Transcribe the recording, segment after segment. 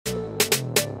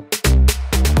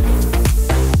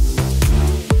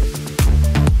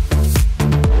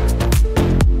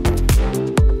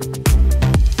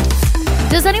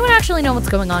actually know what's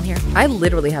going on here. I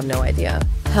literally have no idea.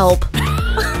 Help.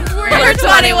 We're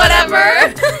 20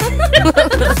 whatever.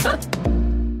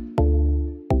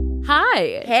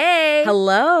 Hi. Hey.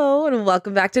 Hello, and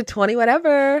welcome back to 20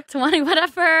 whatever. 20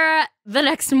 whatever the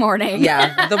next morning.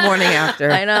 Yeah, the morning after.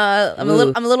 I know. I'm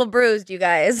a little bruised, you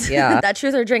guys. Yeah. That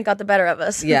truth or drink got the better of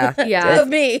us. Yeah. Yeah. Of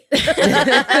me. Of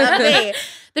me.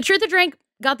 The truth or drink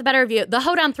got the better of you. The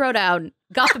hoedown throwdown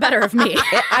got the better of me.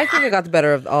 I think it got the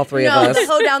better of all three of No, us. the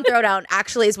hoedown throwdown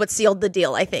actually is what sealed the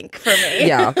deal, I think, for me.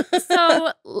 Yeah.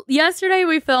 So yesterday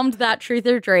we filmed that truth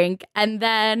or drink, and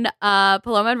then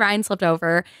Paloma and Ryan slept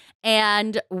over,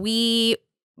 and we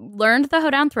learned the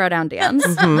hoedown throwdown dance.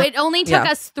 Mhm. It only took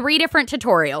us 3 different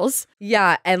tutorials.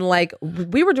 Yeah, and like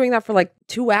we were doing that for like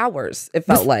 2 hours, it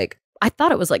felt like. I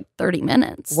thought it was like 30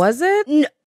 minutes. Was it? No.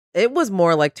 It was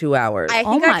more like 2 hours. I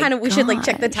think we should like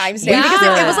check the timestamp Yeah.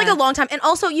 because it was like a long time. And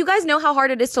also, you guys know how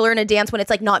hard it is to learn a dance when it's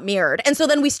like not mirrored. And so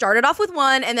then we started off with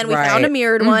one, and then we found a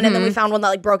mirrored one, and then we found one that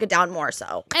like broke it down more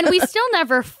so. And we still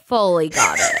never fully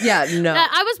got it. Yeah, no.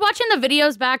 I was watching the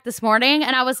videos back this morning,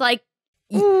 and I was like,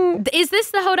 is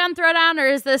this the hoedown throwdown, or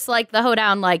is this like the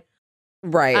hoedown like,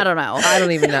 Right. I don't know. I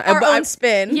don't even know. Our But own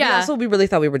spin. Yeah. Also, we really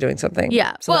thought we were doing something.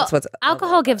 Yeah. So well, that's what's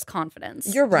alcohol gives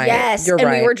confidence. You're right. Yes, You're and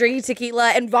right. we were drinking tequila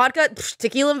and vodka.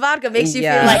 Tequila and vodka makes you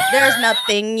Yeah. feel like there's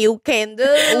nothing you can do.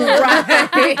 Right.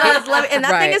 It does, and that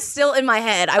thing Right. is still in my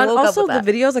head. I And woke also, up with that.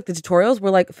 the videos, like the tutorials,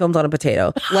 were like filmed on a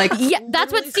potato. Like, Yeah,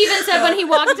 that's what Steven said when he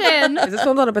walked in. is this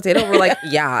filmed on a potato? We're like,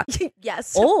 yeah,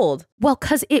 Yes. old. Well,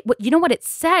 because you know what it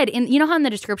said? You know how in the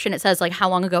description it says like how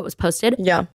long ago it was posted?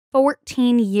 Yeah.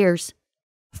 14 years.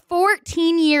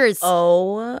 14 years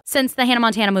Oh. since the Hannah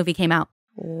Montana movie came out.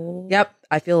 Yep,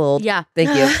 I feel old. Yeah. Thank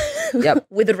you. Yep.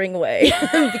 Withering away.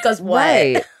 Because what?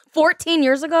 Right. 14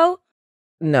 years ago?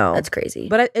 No, That's crazy.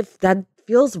 but if that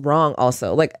feels wrong,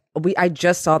 also, like I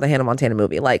just saw the Hannah Montana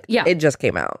movie. Like, Yeah. it just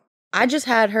came out. I just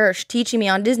had her teaching me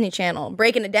on Disney Channel,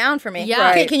 breaking it down for me.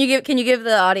 Yeah. Okay, can you give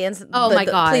the audience? My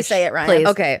gosh. Please say it, Ryan. Please.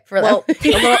 Okay, For well,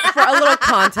 for a little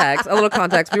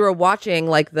context, we were watching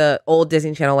like the old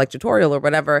Disney Channel like tutorial or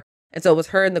whatever, and so it was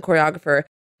her and the choreographer,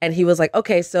 and he was like,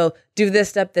 "Okay, so do this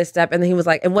step," and then he was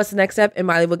like, "And what's the next step?" And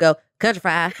Miley would go, "Country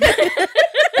fry."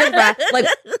 Like,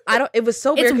 I don't. It was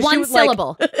so weird. It's 'cause she one was like,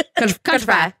 syllable. country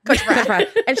fry.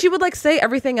 And she would like say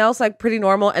everything else like pretty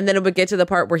normal, and then it would get to the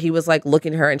part where he was like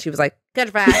looking at her, and she was like,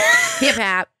 "Country fry, hip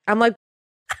hop." I'm like,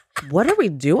 what are we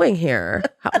doing here?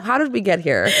 How did we get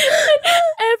here?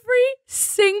 Every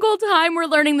single time we're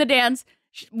learning the dance,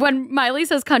 when Miley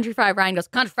says country fry, Ryan goes,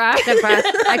 country fry. Country fry.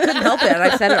 I couldn't help it, and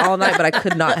I said it all night, but I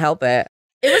could not help it.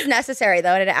 It was necessary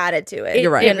though, and it added to it.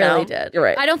 You're right. It really did. You're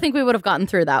right. I don't think we would have gotten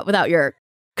through that without your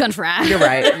country fry. You're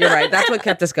right. That's what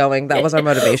kept us going. That was our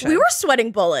motivation. We were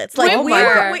sweating bullets. Like Oh we my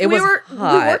were, God. we, It we was were,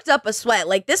 hot. we worked up a sweat.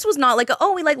 Like this was not like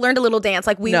we like learned a little dance.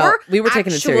 Like we No, we were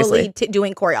taking it seriously. actually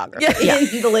doing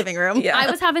choreography in the living room. Yeah.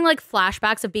 I was having like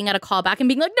flashbacks of being at a callback and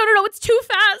being like, no, it's too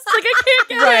fast. Like I can't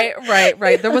get it.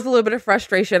 Right. There was a little bit of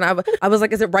frustration. I was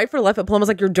like, is it right for left? But Paloma was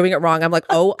like, you're doing it wrong. I'm like,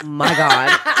 oh my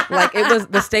God. Like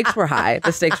the stakes were high.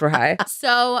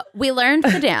 So we learned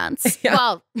the dance. Yeah.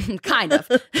 Well, kind of.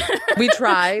 We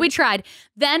tried. We tried.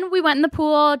 Then we went in the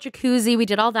pool, jacuzzi. We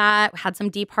did all that. Had some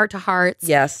deep heart to hearts.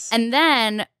 Yes. And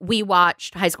then we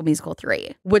watched High School Musical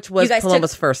 3. Which was You guys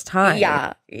Paloma's first time.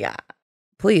 Yeah.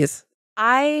 Please.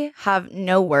 I have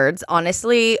no words,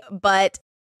 honestly, but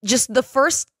just the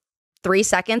first 3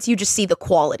 seconds, you just see the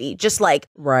quality, just like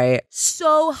Right.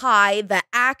 so high. The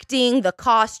acting, the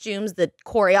costumes, the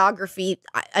choreography.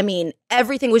 I mean,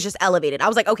 everything was just elevated. I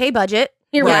was like, okay, budget.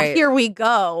 Right. Here we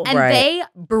go. And Right. they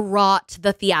brought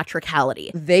the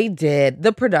theatricality. They did.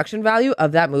 The production value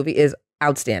of that movie is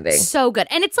outstanding. So good.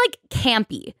 And it's like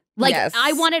campy. Like Yes.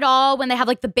 I want it all when they have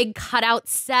like the big cutout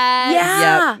set.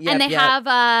 Yeah. Yep, And they yep.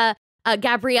 have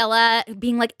Gabriella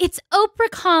being like, it's Oprah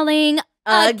calling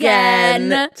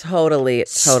again. Totally.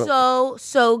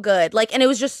 So good. Like, and it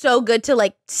was just so good to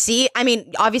like see. I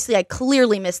mean, obviously I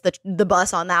clearly missed the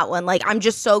bus on that one. Like, I'm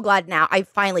just so glad now I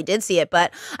finally did see it,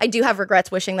 but I do have regrets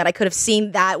wishing that I could have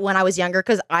seen that when I was younger,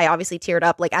 because I obviously teared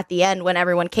up like at the end when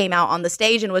everyone came out on the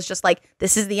stage and was just like,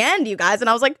 this is the end, you guys. And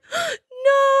I was like,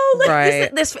 no, like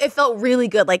Right. this it felt really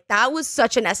good. Like that was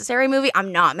such a necessary movie.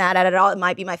 I'm not mad at it at all. It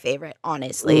might be my favorite,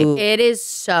 honestly. Ooh. It is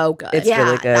so good. It's yeah,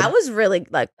 really good. that was really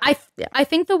like I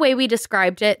think the way we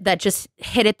described it that just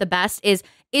hit it the best is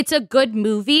it's a good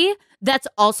movie that's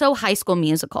also High School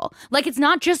Musical. Like it's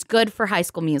not just good for High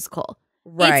School Musical.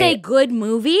 Right. It's a good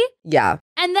movie. Yeah.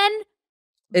 And then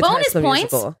It's High bonus School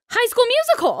points, Musical. High School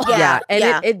Musical. Yeah.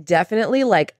 And It definitely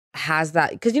like has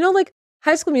that, because you know, like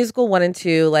High School Musical 1 and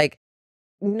 2, like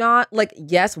not like,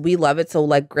 yes, we love it. So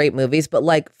like great movies, but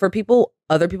like for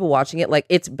other people watching it, like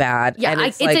it's bad. Yeah, and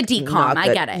it's like, a decom. not I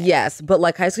good. get it. Yes. But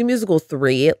like High School Musical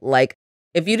 3, like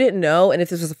if you didn't know, and if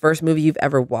this was the first movie you've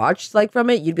ever watched like from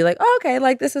it, you'd be like, oh, okay,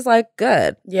 like this is like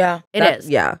good. Yeah. It is.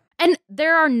 Yeah. And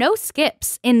there are no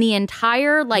skips in the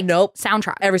entire like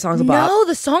soundtrack. Every song's a bop. No,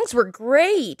 the songs were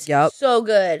great. Yep. So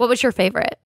good. What was your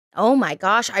favorite? Oh my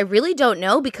gosh, I really don't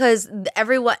know because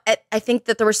everyone, I think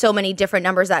that there were so many different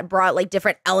numbers that brought like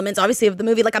different elements, obviously, of the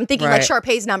movie. Like I'm thinking like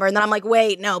Sharpay's number, and then I'm like,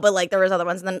 wait, no, but like there was other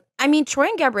ones. And then, I mean, Troy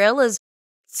and Gabriella's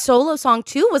solo song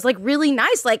too was like really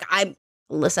nice. Like I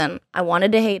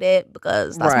wanted to hate it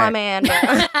because that's my man.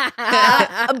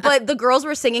 But the girls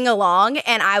were singing along,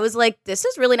 and I was like, this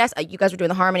is really nice. You guys were doing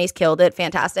the harmonies, killed it,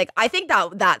 fantastic. I think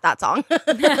that song.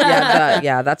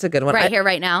 yeah, that's a good one. Right Here,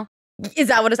 Right Now. Is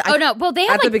that what it's? Oh no! Well, they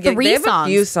have like 3 they have songs.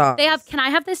 A few songs. They have "Can I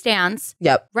Have This Dance?"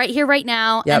 Yep. "Right Here, Right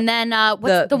Now," Yep. and then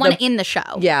what's the one in the show?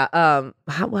 Yeah. How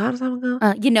does that one go?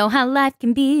 You know how life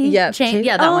can be. Yeah.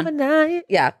 Yeah, that one. Overnight.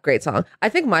 Yeah, great song. I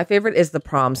think my favorite is the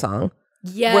prom song.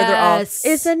 Yes. Where they're all,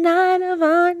 it's a night of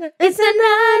honor. It's a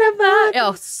night of honor.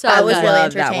 Oh, so that was good. really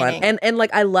Love that entertaining. one. And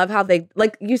like I love how they,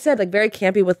 like you said, like very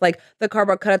campy with like the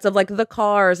cardboard cutouts of like the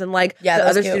cars and like the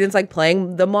other students like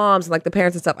playing the moms and like the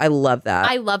parents and stuff. I love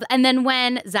that. And then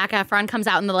when Zac Efron comes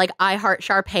out in the like I Heart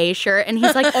Sharpay shirt and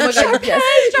he's like, oh my God, Sharpay,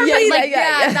 Sharpay.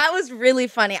 Yeah. That was really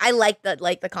funny. I liked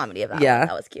the comedy of that. Yeah. One.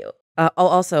 That was cute.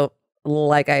 Also,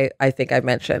 like I think I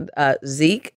mentioned,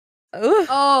 Zeke.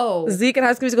 Oh. Zeke in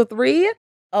High School Musical 3.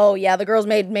 Oh yeah, the girls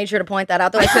made sure to point that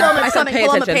out. I said, pay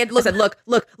attention. I said, look,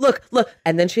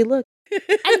 and then she looked.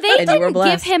 And they didn't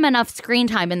give him enough screen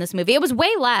time in this movie. It was way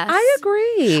less. I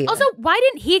agree. Also, why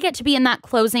didn't he get to be in that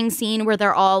closing scene where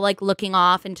they're all like looking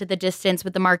off into the distance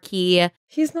with the marquee?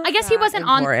 He's not. I guess he wasn't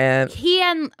important. He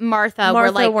and Martha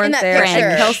were like weren't in that there, picture.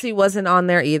 and Kelsey wasn't on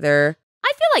there either.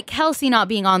 I feel like Kelsey not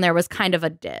being on there was kind of a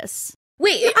diss.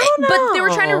 Wait, but they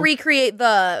were trying to recreate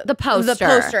the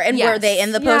poster, and were they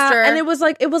in the poster? And it was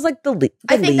like the lead.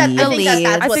 I think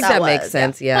that makes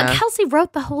sense. Yeah, but Kelsey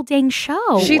wrote the whole dang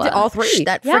show. She did all 3.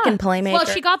 That freaking playmaker. Well,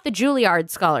 she got the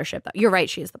Juilliard scholarship. Though. You're right.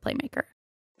 She is the playmaker.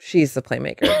 She's the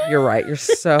playmaker. You're right. You're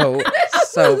so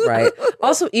right.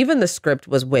 Also, even the script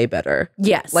was way better.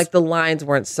 Yes. Like the lines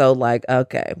weren't so like,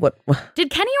 okay, what?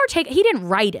 Did Kenny Ortega, he didn't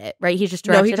write it, right? He just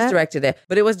directed it? No, he just directed it.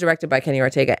 But it was directed by Kenny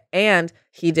Ortega. And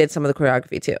he did some of the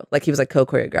choreography too. Like he was like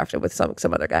co-choreographed it with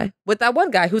some other guy. With that one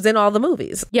guy who's in all the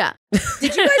movies. Yeah.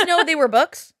 Did you guys know they were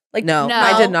books? Like No,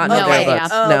 I did not know they were books.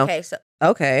 Oh, no. okay. So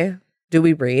okay. Do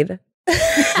we read? Do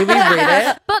we read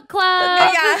it? Book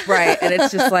club. Yeah. Right. And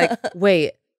it's just like,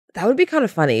 wait, that would be kind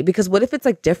of funny because what if it's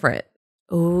like different?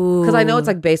 Ooh. Because I know it's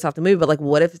like based off the movie, but like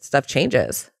what if stuff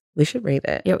changes? We should read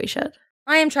it. Yeah, we should.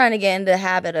 I am trying to get into the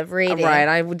habit of reading. Right.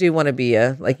 I do want to be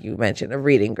like you mentioned, a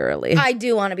reading girly. I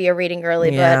do want to be a reading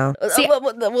girly, Yeah. but See,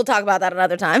 we'll talk about that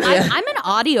another time. I'm an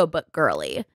audiobook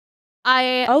girly.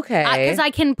 Okay. Because I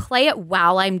can play it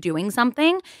while I'm doing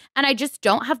something, and I just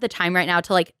don't have the time right now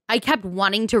to like. I kept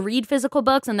wanting to read physical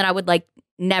books, and then I would like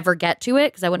never get to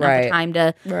it because I wouldn't have the time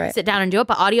to sit down and do it.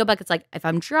 But audiobook, it's like if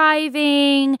I'm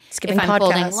driving, Skipping if I'm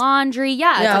folding laundry, it's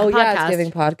like a podcast. It's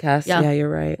giving podcasts. Yeah, you're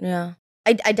right. Yeah.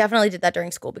 I definitely did that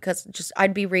during school because just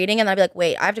I'd be reading and I'd be like,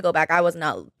 wait, I have to go back. I was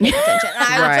not paying attention.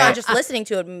 And I just listening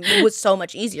to it was so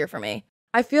much easier for me.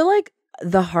 I feel like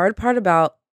the hard part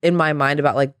about in my mind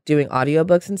about like doing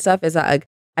audiobooks and stuff is that like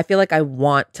I feel like I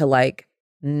want to like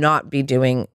not be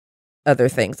doing other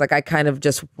things. Like I kind of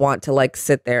just want to like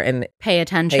sit there and pay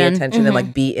attention and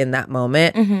like be in that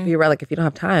moment. Mm-hmm. But you're right, like if you don't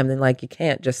have time, then like you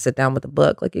can't just sit down with a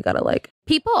book. Like you gotta like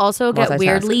people also get multitask.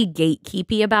 weirdly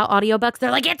gatekeepy about audiobooks.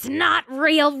 They're like, it's not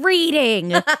real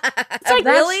reading. It's like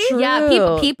really? True.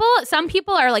 Yeah, some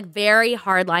people are like very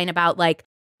hardline about like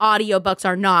audiobooks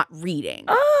are not reading.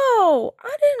 Oh,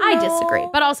 I didn't know. I disagree.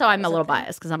 But also I'm a little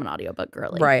biased because I'm an audiobook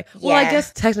girly. Right. Well, I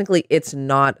guess technically it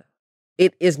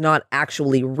is not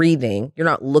actually reading. You're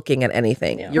not looking at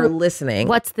anything. Yeah. You're listening.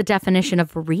 What's the definition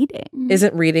of reading?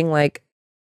 Isn't reading like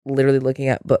literally looking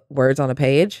at words on a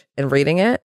page and reading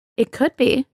it? It could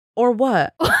be. Or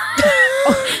what?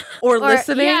 or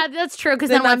listening? Yeah, that's true. Because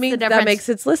then that means that makes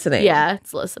it's listening. Yeah,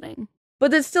 it's listening.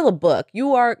 But it's still a book.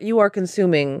 You are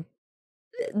consuming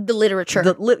the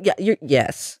literature.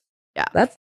 Yes. Yeah.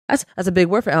 That's a big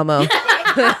word for Elmo.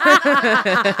 That's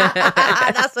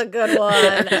a good one.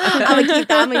 I'm gonna keep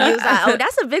that. I'm gonna use that. Oh,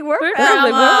 that's a big word for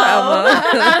Elmo.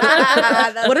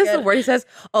 What is the word he says?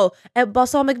 Oh,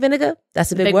 balsamic vinegar.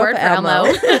 That's a big word for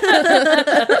Elmo.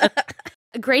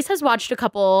 Grace has watched a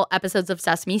couple episodes of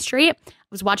Sesame Street. I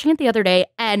was watching it the other day,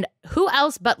 and who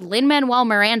else but Lin-Manuel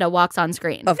Miranda walks on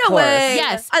screen? Of course. Way.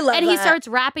 Yes. I love and that. he starts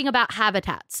rapping about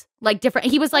habitats. Like different.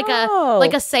 He was like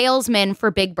a salesman for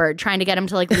Big Bird trying to get him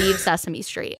to like leave Sesame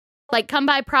Street. Like come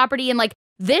buy property in like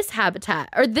this habitat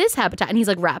or this habitat. And he's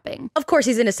like rapping. Of course,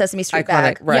 he's in a Sesame Street Iconic,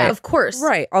 bag. right. Yeah, of course.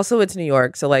 Right. Also, it's New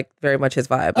York, so like very much his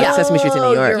vibe. Yeah. Sesame Street's in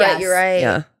New York. You're right. You're right.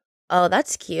 Yeah. Oh,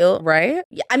 that's cute. Right?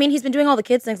 Yeah, I mean, he's been doing all the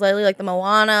kids things lately, like the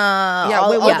Moana. Yeah. all,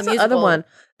 Wait, all what's the the other musical. one?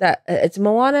 That it's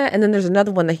Moana, and then there's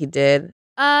another one that he did.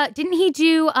 Didn't he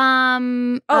do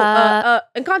Encanto.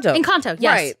 Encanto? Yes.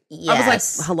 Right. Yes. I was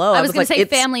like, hello. I was going to like, say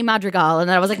it's- Family Madrigal, and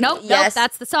then I was like, nope, Yes.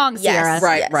 that's the song, Yes. Sierra.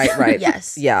 Right. Yes. Right.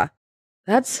 Yes. Yeah.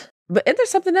 That's. But and there's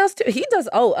something else too. He does.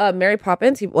 Mary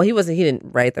Poppins. He wasn't. He didn't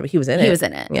write them. He was in it. He was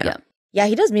in it. Yeah. Yeah. Yeah,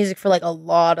 he does music for like a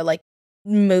lot of like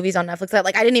movies on Netflix that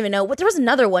like I didn't even know. What there was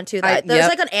another one too that there's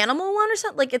like an animal one or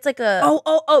something. Like it's like a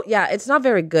Oh. Yeah. It's not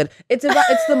very good. It's about.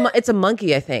 It's a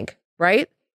monkey. I think. Right.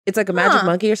 It's like a magic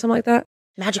monkey or something like that.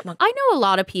 Magic Monkey. I know a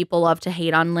lot of people love to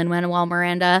hate on Lin-Manuel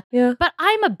Miranda, Yeah. but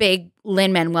I'm a big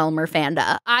Lin-Manuel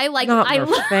Miranda. I like. Not I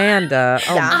Miranda.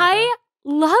 Oh, Yeah. I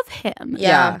love him.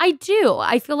 Yeah. I do.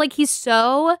 I feel like he's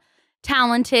so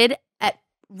talented at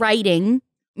writing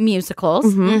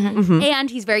musicals. Mhm. And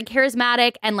he's very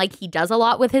charismatic and like he does a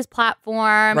lot with his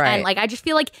platform. Right. And like I just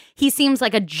feel like he seems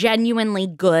like a genuinely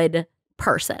good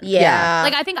person. Yeah.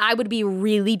 Like I think I would be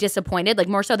really disappointed, like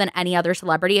more so than any other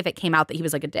celebrity, if it came out that he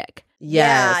was like a dick.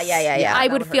 Yes. Yeah. I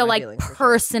that would hurt feel my like feelings for sure.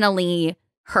 personally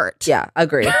hurt. Yeah,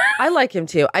 agree. I like him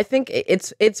too. I think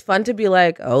it's fun to be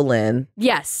like, oh, Lynn.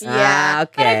 Yes. Yeah.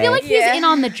 Okay. But I feel like he's Yeah. in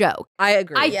on the joke. I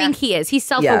agree. I think he is. He's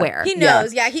self-aware. He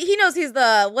knows. Yeah. He knows he's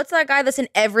the what's that guy that's in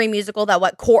every musical that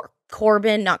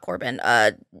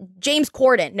James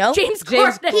Corden. No? James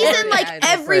James Corden. He's in like Yeah,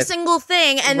 every different. single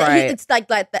thing, and Right. it's like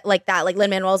that. Like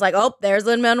Lin-Manuel's like, oh, there's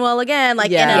Lin-Manuel again, like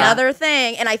in Yeah. another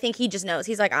thing. And I think he just knows.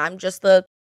 He's like, I'm just the.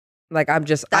 Like I'm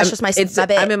just That's I'm, just my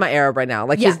bit. I'm in my era right now.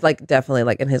 Like Yeah. he's like definitely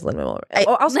like in his Lin-Manuel. I-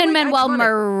 Also, like, Lin-Manuel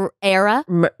iconic.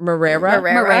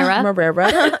 Miranda.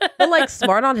 Marrera. But like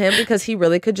smart on him because he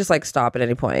really could just like stop at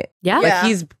any point. Yeah. Yeah. Like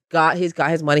he's got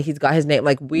his money, he's got his name.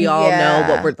 Like we all know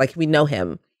what we're like. We know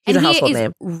him. He's And a he household is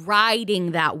name.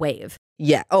 riding that wave.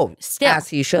 Yeah. Oh, Still. as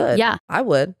he should. Yeah. I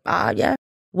would. Yeah.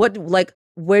 What like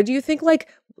where do you think like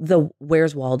the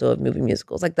Where's Waldo of movie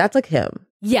musicals? Like that's like him.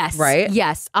 Yes. Right?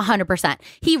 Yes. 100%.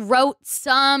 He wrote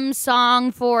some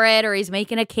song for it or he's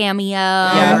making a cameo.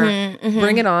 Yeah. Mhm.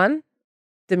 Bring It On,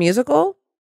 the musical.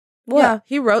 Yeah,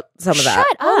 he wrote some of that.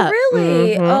 Shut Oh, up.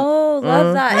 really? Mhm. Oh, love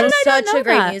Mhm. that. How did It's I not such know a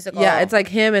great that? musical. Yeah, it's like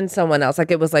him and someone else.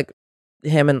 Like it was like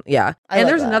him and I and like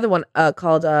there's that. another one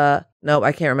called no,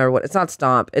 I can't remember what. It's not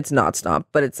Stomp. It's not Stomp,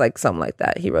 but it's like something like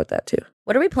that. He wrote that too.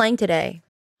 What are we playing today?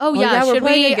 Oh, yeah. we're Should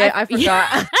playing we? a game. I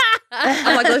forgot.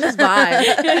 I'm like, let's just vibe.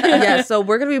 Yeah, so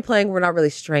we're gonna be playing We're Not Really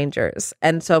Strangers.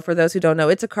 And so for those who don't know,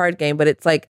 it's a card game, but it's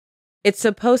like it's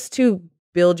supposed to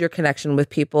build your connection with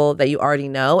people that you already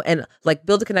know and like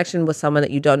build a connection with someone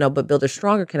that you don't know, but build a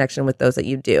stronger connection with those that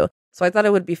you do. So I thought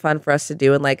it would be fun for us to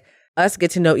do and like us get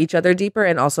to know each other deeper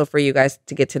and also for you guys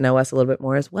to get to know us a little bit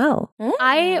more as well.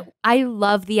 I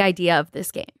love the idea of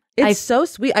this game. It's so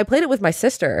sweet. I played it with my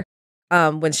sister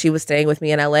when she was staying with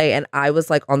me in LA, and I was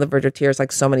like on the verge of tears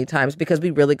like so many times because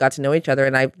we really got to know each other,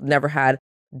 and I've never had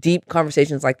deep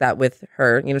conversations like that with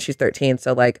her. You know, she's 13,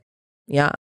 so like,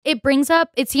 yeah. It brings up,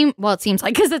 it seems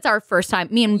like because it's our first time,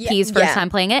 me and P's first time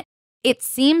playing it. It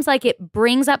seems like it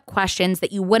brings up questions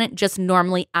that you wouldn't just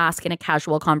normally ask in a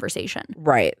casual conversation.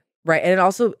 Right. And it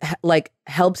also like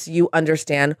helps you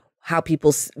understand how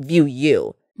people view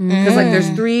you. Because like there's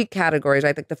 3 categories,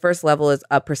 right? Like the first level is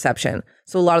a perception.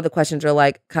 So a lot of the questions are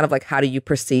like kind of like how do you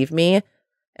perceive me?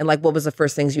 And like what was the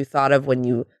first things you thought of when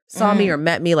you saw me or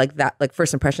met me, like that, like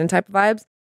first impression type of vibes.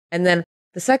 And then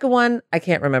the second one, I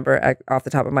can't remember off the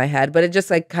top of my head, but it just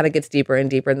like kind of gets deeper and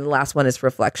deeper. And the last one is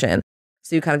reflection.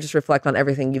 So you kind of just reflect on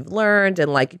everything you've learned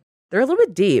and like they're a little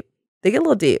bit deep. They get a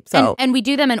little deep. So and we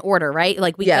do them in order, right?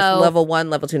 Like we yes, go level 1,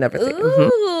 level 2, and everything.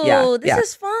 Ooh, Yeah, this yeah.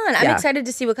 is fun. I'm Yeah. excited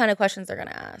to see what kind of questions they're going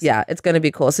to ask. Yeah, it's going to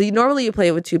be cool. So normally you play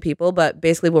it with 2 people, but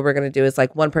basically what we're going to do is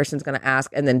like one person's going to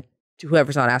ask and then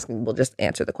whoever's not asking will just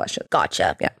answer the question.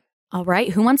 Gotcha. Yeah. All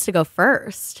right. Who wants to go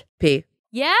first? P.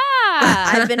 Yeah.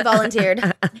 I've been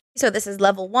volunteered. So this is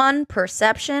level 1,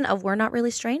 perception of we're not really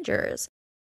strangers.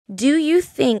 Do you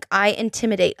think I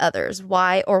intimidate others?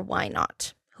 Why or why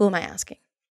not? Who am I asking?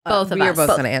 Both of we are us. both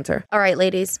Both. going to answer. All right,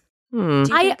 ladies. Hmm.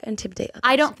 Do you I- think I intimidate others?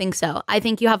 I don't think so. I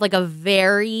think you have like a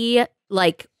very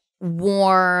like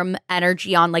warm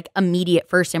energy on like immediate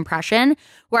first impression,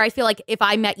 where I feel like if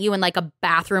I met you in like a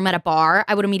bathroom at a bar,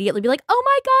 I would immediately be like, oh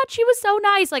my God, she was so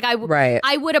nice. Like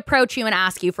I would approach you and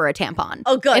ask you for a tampon.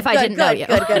 Oh, good. If I didn't know you.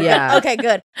 Good. Yeah. Okay,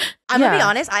 good. I'm gonna be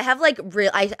honest. I have like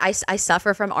I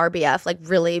suffer from RBF, like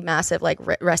really massive, like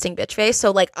resting bitch face.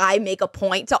 So like I make a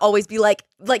point to always be like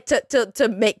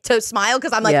to smile,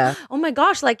 because I'm like, oh my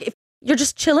gosh, like if you're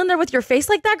just chilling there with your face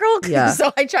like that, girl. Yeah.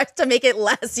 So I try to make it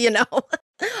less,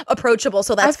 approachable.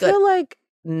 So that's good. I feel like,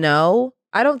 no,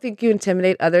 I don't think you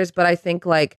intimidate others, but I think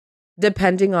like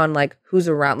depending on like who's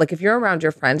around, like if you're around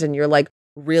your friends and you're like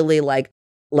really like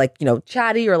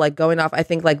chatty or like going off, I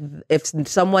think like if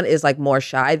someone is like more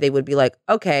shy, they would be like,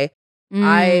 okay,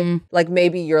 I like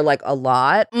maybe you're like a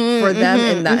lot for them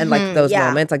in that, and like those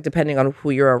moments, like depending on who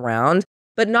you're around,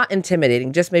 but not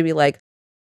intimidating, just maybe like,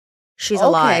 she's a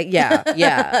lot. Yeah.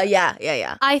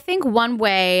 Yeah. I think one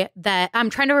way that I'm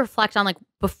trying to reflect on, like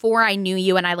before I knew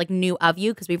you and I like knew of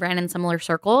you because we ran in similar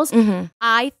circles,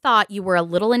 I thought you were a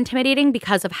little intimidating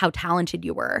because of how talented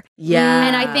you were. Yeah.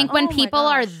 And I think when people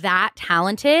are that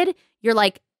talented, you're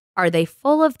like, are they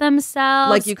full of themselves?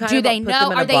 Like you kind do of they put know?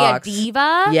 them in Are a they box. a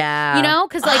diva? Yeah.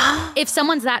 Because like if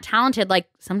someone's that talented, like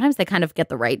sometimes they kind of get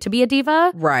the right to be a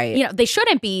diva. Right. They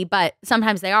shouldn't be, but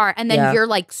sometimes they are. And then you're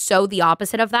like so the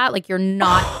opposite of that. Like you're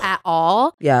not at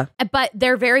all. Yeah. But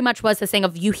there very much was this thing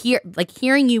of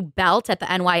hearing you belt at the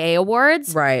NYA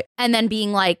Awards. Right. And then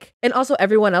being like, and also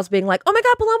everyone else being like, oh my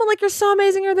God, Paloma, like you're so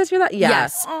amazing, you're this, you're that. Yeah.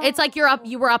 Yes. It's like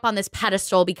you were up on this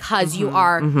pedestal because you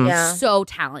are so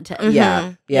talented.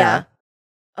 Yeah.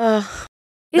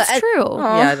 It's true.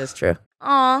 Yeah, it is true.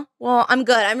 Aw, well, I'm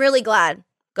good. I'm really glad.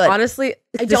 Good. Honestly,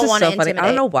 I don't want to so funny. intimidate. I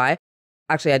don't know why.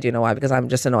 Actually, I do know why, because I'm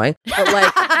just annoying. But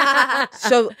like,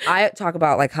 so I talk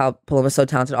about like how Paloma's so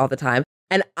talented all the time,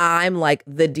 and I'm like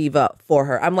the diva for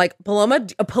her. I'm like, Paloma,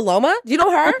 do you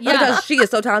know her? Yeah. Because she is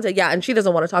so talented. Yeah, and she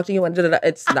doesn't want to talk to you. And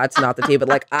that's not the tea. But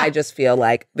like, I just feel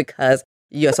like because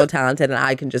you're so talented, and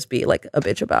I can just be like a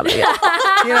bitch about it.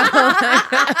 Yeah.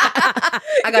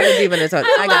 I got a diva in this one.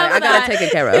 I got it taken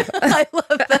care of. I love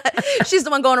that. She's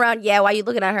the one going around, why are you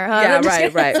looking at her, huh? Yeah,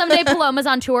 right. Someday Paloma's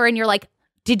on tour and you're like,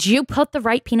 did you put the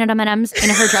right peanut M&Ms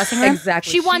in her dressing room?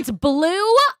 Exactly. She wants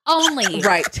blue only.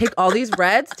 Right. Take all these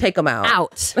reds, take them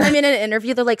out. I'm in an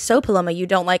interview. They're like, so Paloma, you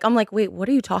don't like. I'm like, wait, what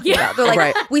are you talking about? They're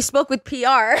like, we spoke with PR.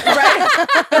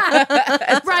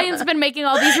 Right. Ryan's been making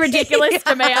all these ridiculous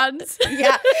demands.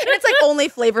 Yeah. And it's like only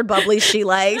flavored bubblies she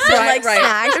likes. Or like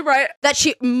snacks. Right. That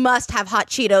she must have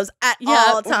hot Cheetos at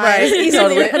all times. Right.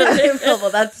 Easily available.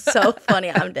 That's so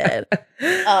funny. I'm dead.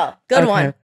 Oh, good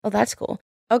one. Oh, that's cool.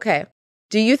 Okay.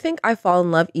 Do you think I fall in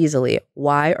love easily?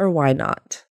 Why or why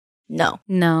not? No.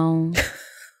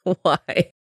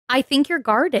 Why? I think you're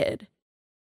guarded.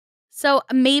 So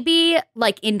maybe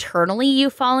like internally you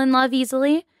fall in love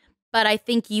easily, but I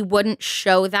think you wouldn't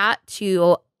show that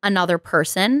to another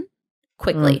person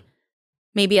quickly.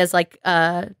 Maybe as like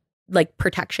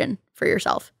protection for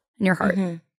yourself and your heart.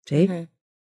 Jade?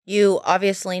 You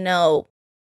obviously know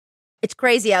it's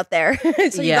crazy out there.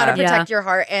 So you got to protect your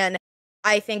heart. And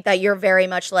I think that you're very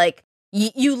much like,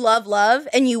 you love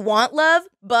and you want love,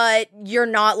 but you're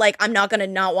not like, I'm not going to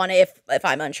not want it if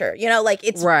I'm unsure. Like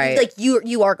it's like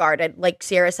you are guarded, like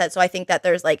Sierra said. So I think that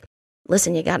there's like,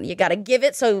 listen, you got to give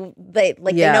it so they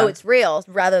know it's real,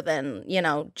 rather than,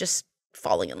 just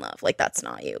falling in love. Like that's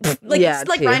not you. Like it's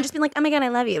like Ryan just being like, oh my God, I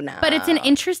love you now. But it's an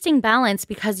interesting balance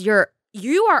because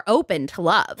you are open to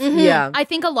love. Yeah. I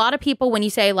think a lot of people, when you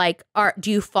say like, do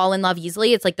you fall in love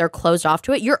easily? It's like they're closed off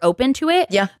to it. You're open to it.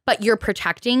 Yeah. But you're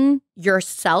protecting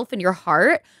yourself and your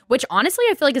heart, which honestly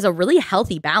I feel like is a really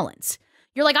healthy balance.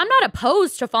 You're like, I'm not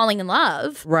opposed to falling in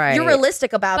love. Right. You're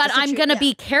realistic about it. But I'm going to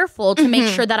be careful to make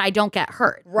sure that I don't get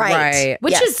hurt. Right.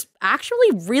 Which is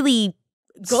actually really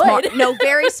good. Smart. No,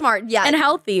 very smart. Yeah. And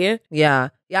healthy. Yeah.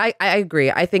 Yeah, I agree.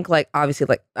 I think like, obviously,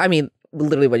 like, I mean,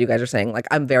 literally what you guys are saying, like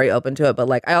I'm very open to it, but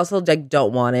like I also like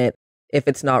don't want it if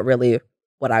it's not really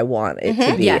what I want it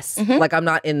to be. Yes. Like I'm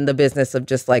not in the business of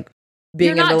just like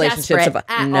being in relationships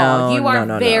at all. You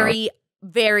are very,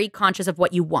 very conscious of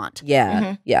what you want.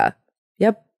 Yeah. Yeah.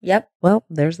 Yep. Well,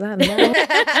 there's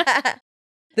that.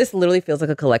 This literally feels like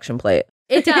a collection plate.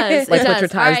 It does. Like it put does. your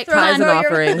ties and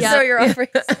offerings. Throw your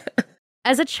offerings.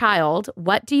 As a child,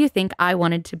 what do you think I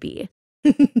wanted to be?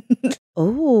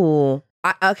 Oh.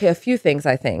 Okay, a few things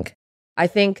I think. I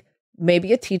think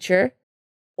maybe a teacher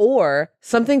or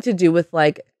something to do with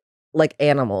like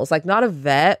animals. Like not a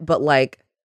vet, but like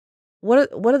what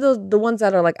are the ones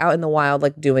that are like out in the wild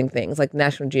like doing things like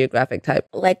National Geographic type?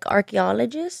 Like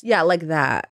archaeologists? Yeah, like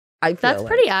that. That's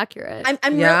pretty accurate.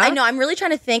 I'm really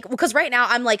trying to think, because right now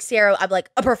I'm like Sierra, I'm like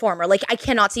a performer. Like I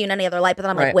cannot see you in any other light. But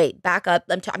then I'm like, wait, back up.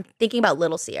 I'm thinking about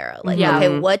little Sierra. Like,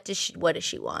 okay, what does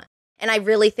she want? And I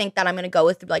really think that I'm gonna go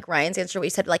with like Ryan's answer, where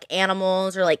you said like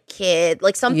animals or like kid,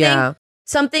 like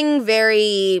something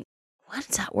very. What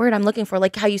is that word I'm looking for?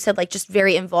 Like how you said, like just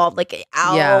very involved, like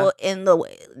out in the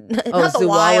not the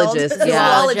wild,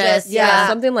 zoologist,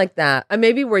 something like that.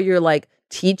 Maybe where you're like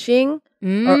teaching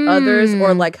or others,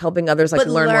 or like helping others like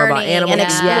learn more about animals and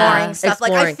exploring stuff.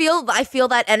 Like I feel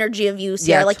that energy of you,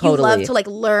 Sierra. Like you love to like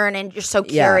learn and you're so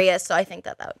curious. So I think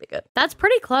that would be good. That's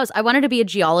pretty close. I wanted to be a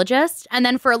geologist, and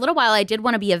then for a little while I did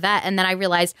want to be a vet, and then I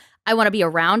realized I want to be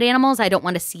around animals. I don't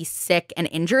want to see sick and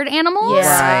injured animals.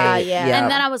 Yeah. And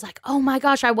then I was like, oh my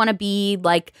gosh, I want to be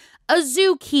like a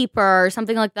zookeeper or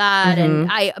something like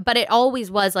that. But it always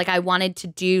was like I wanted to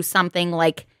do something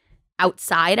like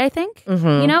outside, I think,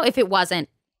 you know, if it wasn't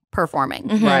performing.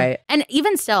 Right. And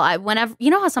even still, whenever, you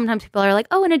know how sometimes people are like,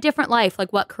 oh, in a different life,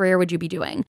 like what career would you be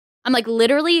doing? I'm like,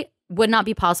 literally would not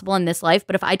be possible in this life.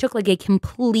 But if I took like a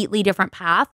completely different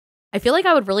path, I feel like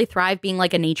I would really thrive being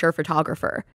like a nature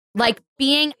photographer. Like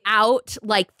being out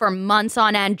like for months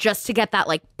on end just to get that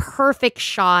like perfect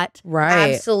shot.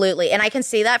 Right. Absolutely. And I can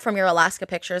see that from your Alaska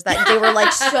pictures that they were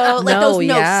like so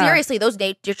like seriously, those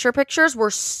nature pictures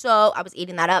were so, I was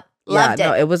eating that up. Loved it.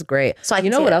 No, it was great. So you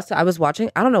know what else I was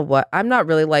watching? I don't know what. I'm not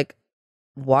really like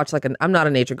I'm not a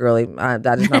nature girly.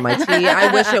 That is not my tea.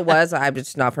 I wish it was. I'm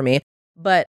just not for me.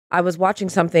 But I was watching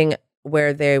something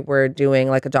where they were doing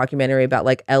like a documentary about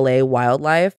like LA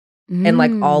wildlife and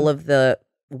like all of the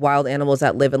wild animals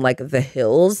that live in like the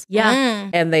hills.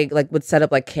 And they like would set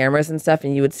up like cameras and stuff,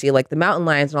 and you would see like the mountain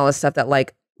lions and all this stuff that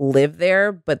like live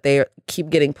there, but they keep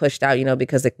getting pushed out, you know,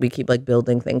 because we keep like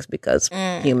building things because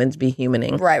humans be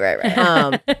humaning.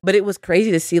 Right. But it was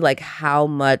crazy to see like how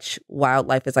much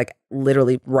wildlife is like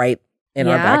literally right in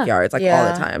our backyards, like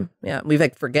all the time. Yeah. We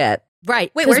like forget.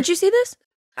 Right. Wait, where did you see this?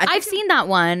 I've seen that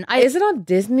one. Is it on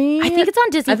Disney? I think it's on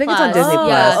Disney Plus. I think it's on Disney Plus.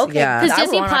 Yeah. Okay. Yeah. Because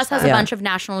Disney Plus has a bunch of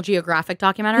National Geographic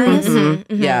documentaries.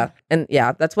 Yeah. And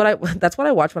yeah, that's what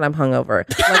I watch when I'm hungover.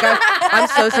 Like I'm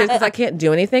so serious because I can't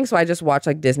do anything, so I just watch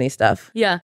like Disney stuff.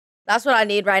 Yeah. That's what I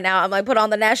need right now. I'm like, put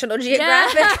on the National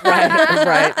Geographic.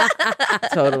 Right.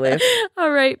 Totally.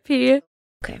 All right, P.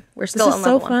 Okay. We're still on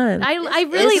so level fun. one. I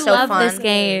really love this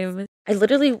game.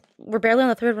 We're barely on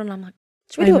the third one. I'm like,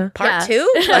 should we do a part two?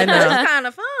 I know. It's kind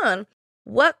of fun.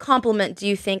 What compliment do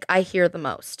you think I hear the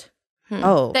most?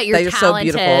 Oh, that you're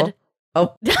talented. So beautiful.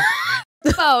 Oh.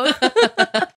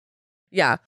 Both.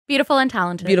 Yeah. Beautiful and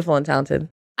talented. Beautiful and talented.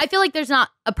 I feel like there's not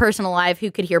a person alive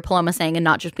who could hear Paloma saying and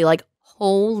not just be like,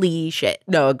 holy shit.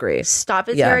 No, agree. Stop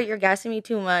it, Sarah. You're gassing me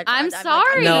too much. I'm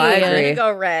sorry. No, I agree. I'm gonna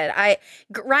go red.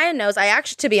 Ryan knows. I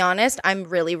actually, to be honest, I'm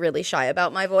really, really shy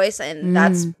about my voice, and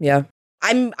that's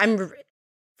I'm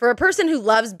for a person who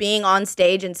loves being on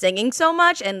stage and singing so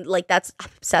much, and like I'm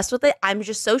obsessed with it. I'm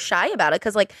just so shy about it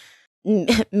because like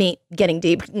me getting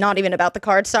deep, not even about the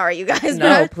card. Sorry, you guys.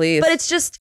 No, please. But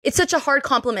it's such a hard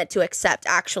compliment to accept,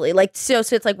 actually. Like, so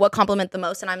it's like, what compliment the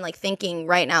most? And I'm like thinking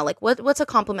right now, like, what's a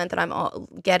compliment that I'm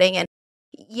getting? And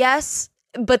yes,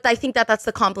 but I think that's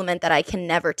the compliment that I can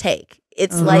never take.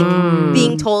 It's like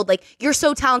being told, like, you're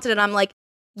so talented. And I'm like,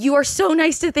 you are so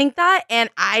nice to think that. And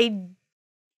I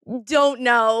don't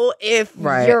know if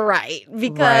you're right.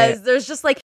 Because there's just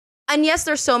like, and yes,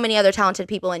 there's so many other talented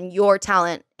people, and your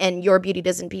talent and your beauty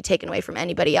doesn't be taken away from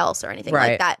anybody else or anything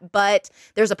like that. But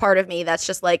there's a part of me that's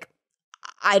just like,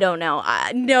 I don't know.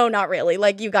 No, not really.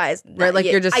 Like you guys. Right. Like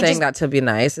you're just saying that to be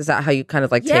nice. Is that how you kind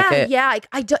of like take it? Yeah.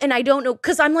 I don't know.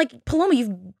 Because I'm like, Paloma,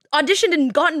 you've auditioned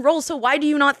and gotten roles. So why do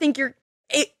you not think you're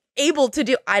able to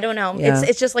do? I don't know. Yeah.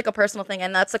 It's just like a personal thing.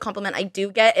 And that's a compliment I do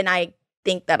get. And I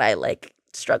think that I like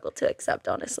struggle to accept,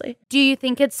 honestly. Do you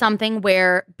think it's something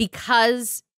where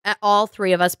because all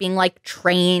three of us being like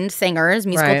trained singers,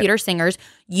 musical theater singers,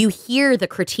 you hear the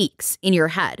critiques in your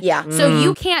head. Yeah. So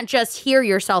you can't just hear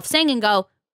yourself sing and go,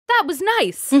 that was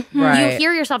nice. You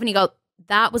hear yourself and you go,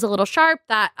 that was a little sharp,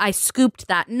 that I scooped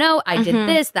that note, I did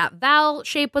this, that vowel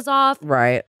shape was off.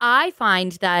 Right. I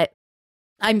find that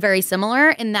I'm very similar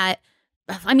in that,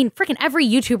 I mean, freaking every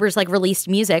YouTuber's like released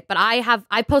music, but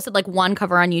I posted like one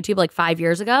cover on YouTube like 5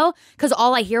 years ago because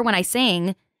all I hear when I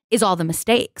sing is all the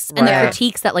mistakes and the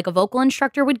critiques that like a vocal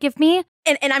instructor would give me.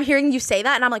 And I'm hearing you say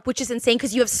that and I'm like, which is insane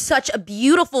because you have such a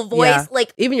beautiful voice. Yeah.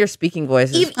 Like even your speaking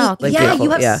voice is like beautiful. You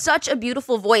have such a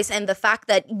beautiful voice, and the fact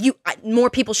that more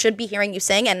people should be hearing you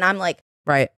sing, and I'm like,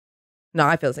 right. No,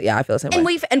 I feel the same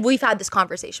way. And we've had this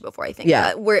conversation before, I think.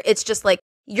 Where it's just like,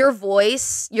 your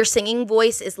voice, your singing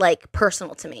voice is like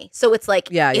personal to me. So it's like,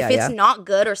 if it's not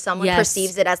good or someone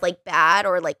perceives it as like bad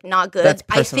or like not good,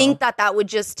 I think that would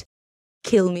just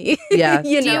kill me. Yeah. Do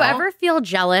you ever feel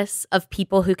jealous of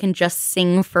people who can just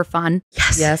sing for fun?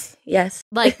 Yes.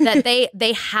 Like that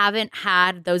they haven't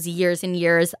had those years and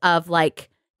years of like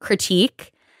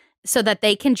critique so that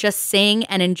they can just sing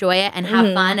and enjoy it and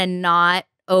have fun and not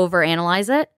overanalyze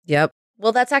it. Yep.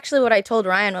 Well, that's actually what I told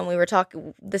Ryan when we were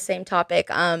talking the same topic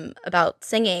about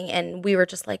singing. And we were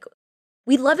just like,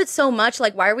 we love it so much.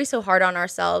 Like, why are we so hard on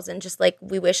ourselves? And just like,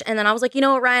 we wish. And then I was like, you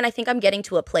know what, Ryan, I think I'm getting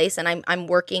to a place and I'm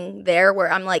working there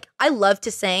where I'm like, I love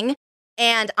to sing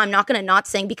and I'm not going to not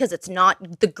sing because it's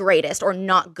not the greatest or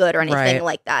not good or anything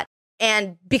like that.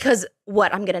 And because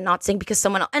I'm going to not sing because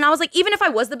someone else. And I was like, even if I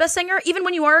was the best singer, even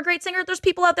when you are a great singer, there's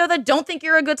people out there that don't think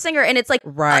you're a good singer. And it's like,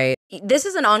 this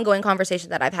is an ongoing conversation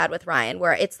that I've had with Ryan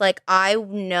where it's like, I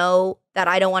know that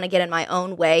I don't want to get in my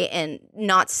own way and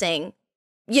not sing.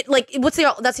 Like,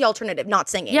 that's the alternative, not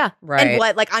singing. Yeah. Right. And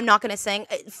what, like, I'm not going to sing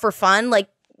for fun. Like,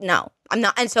 no, I'm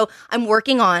not. And so I'm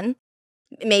working on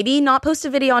maybe not post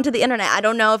a video onto the internet. I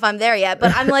don't know if I'm there yet,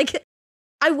 but I'm like,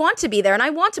 I want to be there and I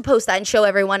want to post that and show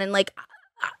everyone and like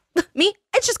me,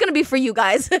 it's just going to be for you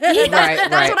guys. That's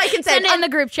what I can say. Send it in the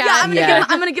group chat. Yeah,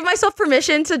 I'm going to give myself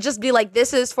permission to just be like,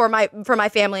 this is for my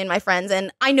family and my friends.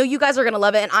 And I know you guys are going to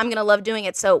love it and I'm going to love doing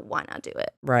it. So why not do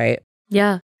it? Right.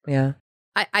 Yeah. Yeah.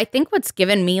 I think what's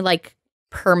given me like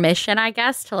permission, I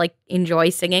guess, to like enjoy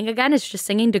singing again is just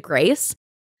singing to Grace.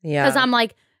 Yeah. Because I'm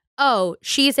like, oh,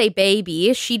 she's a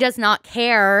baby. She does not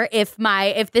care if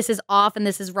this is off and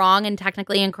this is wrong and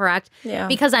technically incorrect. Yeah.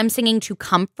 Because I'm singing to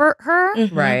comfort her.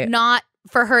 Right. Not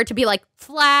for her to be like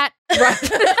flat. Right.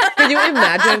 Can you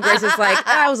imagine Grace is like,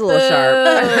 I was a little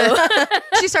sharp.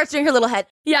 She starts doing her little head.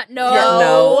 Yeah, no.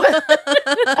 No.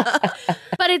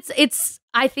 But it's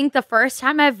I think the first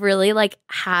time I've really like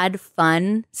had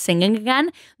fun singing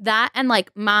again, that and like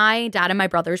my dad and my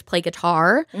brothers play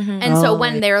guitar. And so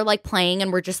when they're like playing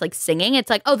and we're just like singing, it's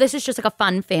like, oh, this is just like a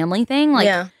fun family thing.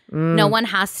 Like no one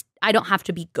I don't have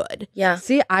to be good. Yeah.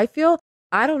 See,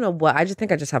 I don't know what, I just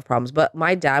think I just have problems, but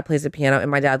my dad plays the piano and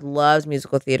my dad loves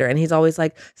musical theater and he's always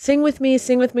like, sing with me.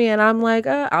 And I'm like,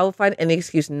 I'll find any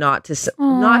excuse not to sing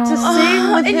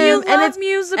with him. You love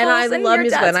musicals. And I love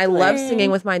musicals and I love singing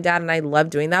with my dad and I love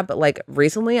doing that. But like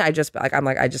recently I just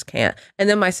can't. And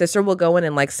then my sister will go in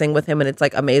and like sing with him and it's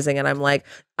like amazing. And I'm like,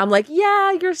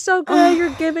 yeah, you're so good. You're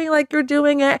giving, like you're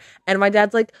doing it. And my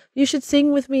dad's like, you should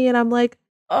sing with me. And I'm like,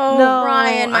 oh, no,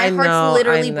 Ryan, my heart's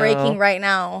literally breaking right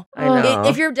now. I know.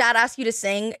 If your dad asks you to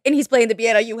sing and he's playing the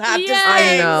piano, you have to sing.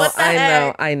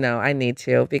 I know. I need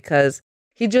to because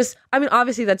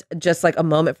obviously that's just like a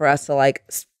moment for us to like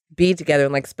be together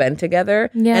and like spend together.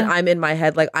 Yeah. And I'm in my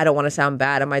head like, I don't want to sound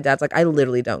bad. And my dad's like, I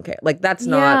literally don't care. Like, that's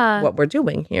not what we're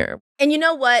doing here. And you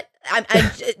know what?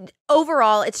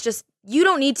 Overall, it's just, you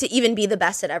don't need to even be the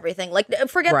best at everything. Like,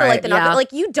 forget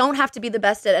like you don't have to be the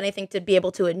best at anything to be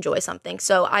able to enjoy something.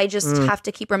 So I just have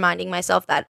to keep reminding myself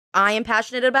that I am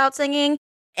passionate about singing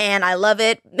and I love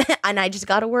it. And I just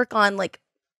got to work on like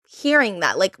hearing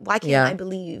that. Like, why can't I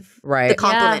believe the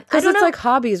compliment? Because it's like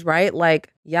hobbies, right?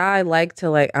 Like, I like to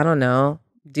like, I don't know,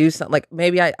 do something like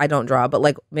maybe I don't draw, but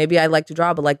like maybe I like to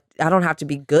draw, but like I don't have to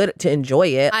be good to enjoy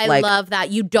it. I love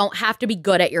that you don't have to be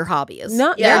good at your hobbies.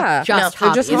 No, just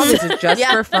hobbies. Just hobbies. It's just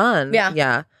for fun.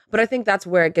 Yeah. But I think that's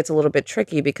where it gets a little bit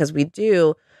tricky because we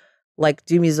do like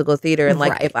do musical theater and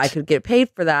like if I could get paid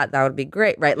for that would be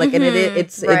great, right? Like and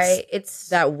it's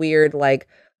that weird like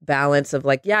balance of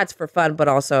like it's for fun, but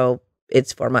also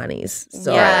it's for monies.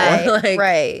 So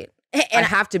right. And I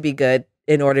have to be good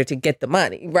in order to get the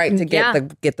money, right? To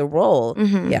get the role.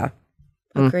 Yeah.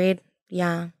 Agreed.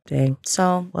 Yeah. Dang.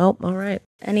 So, well, all right.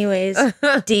 Anyways,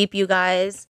 deep, you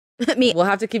guys. We'll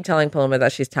have to keep telling Paloma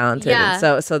that she's talented. Yeah.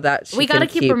 And so that she we got to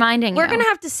keep reminding We're going to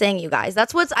have to sing, you guys.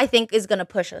 That's what I think is going to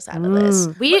push us out of this.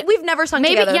 We've never sung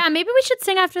together. Yeah, maybe we should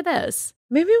sing after this.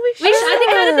 Maybe we should.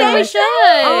 I think we should.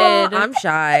 Oh, I'm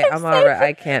shy. I'm all right.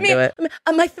 I can't do it.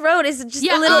 My throat is just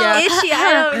a little itchy.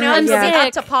 I don't know. I'm sick.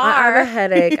 Up to par. I have a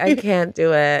headache. I can't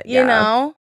do it. You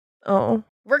know? Oh.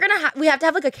 We're gonna we have to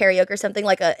have like a karaoke or something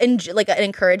like an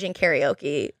encouraging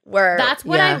karaoke where that's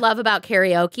what I love about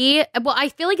karaoke. Well, I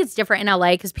feel like it's different in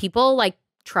LA because people like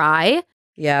try.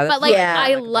 Yeah, but like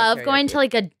I love going to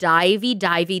like a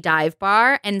dive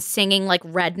bar and singing like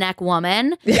Redneck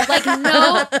Woman. Like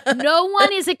no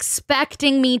one is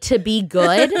expecting me to be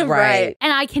good, right?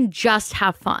 And I can just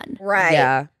have fun, right?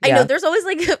 Yeah, I know. There's always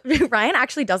like Ryan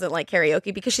actually doesn't like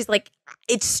karaoke because she's like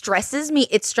it stresses me.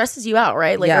 It stresses you out,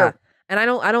 right? Like, And I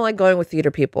don't like going with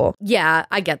theater people. Yeah,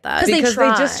 I get that. Because they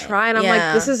just try, and I'm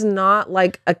like, this is not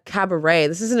like a cabaret.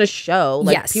 This isn't a show.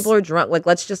 Like people are drunk. Like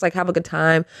let's just like have a good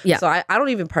time. Yeah. So I don't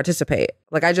even participate.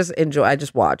 Like I just enjoy. I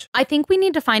just watch. I think we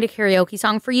need to find a karaoke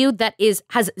song for you that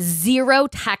has zero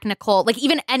technical, like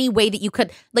even any way that you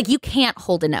could, like you can't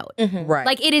hold a note. Right.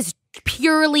 Like it is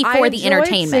purely for the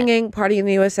entertainment. Singing "Party in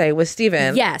the USA" with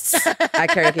Steven. Yes. At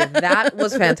karaoke. That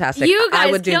was fantastic. You guys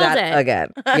I would do that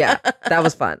again. Yeah. That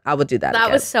was fun. I would do that again.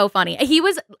 That was so funny.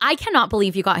 I cannot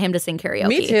believe you got him to sing karaoke.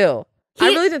 Me too. I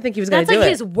really didn't think he was going to do it.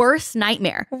 That's like his worst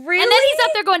nightmare. Really? And then he's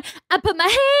up there going, I put my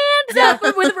hands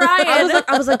up with Ryan.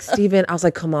 I was like, Steven, I was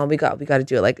like, come on, we got to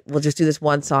do it. Like, we'll just do this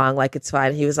one song. Like, it's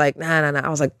fine. He was like, nah. I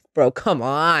was like, bro, come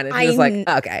on. And he was like,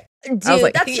 okay. Dude, I was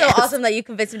like, that's so awesome that you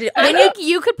convinced him to do it. I think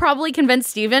you could probably convince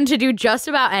Steven to do just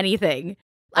about anything.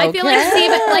 I feel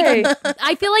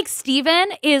like Steven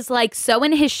is like so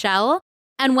in his shell.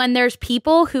 And when there's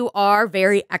people who are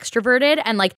very extroverted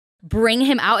and like bring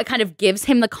him out, it kind of gives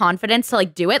him the confidence to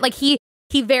like do it. Like he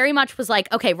very much was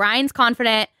like, okay, Ryan's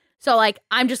confident, so like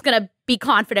I'm just gonna be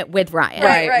confident with Ryan.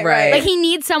 Right. Like he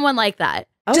needs someone like that.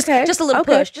 Okay. Just a little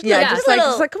push. Just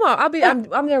like come on,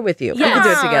 I'm there with you. Yeah. We can do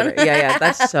it together. Yeah.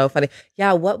 That's so funny.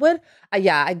 Yeah. What would?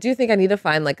 I do think I need to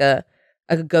find like a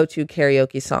go-to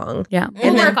karaoke song. Yeah,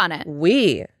 we'll work on it.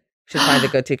 We should find a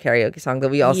go-to karaoke song that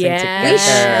we all sing together. We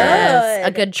should.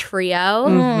 A good trio.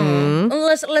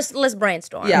 Let's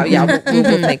brainstorm. Yeah.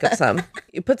 We'll think of some.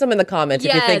 You put some in the comments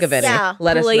if you think of any. Yeah,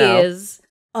 let us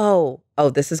know. Oh,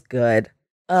 this is good.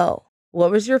 Oh,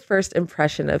 what was your first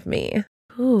impression of me?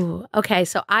 Ooh, okay.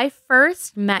 So I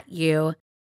first met you.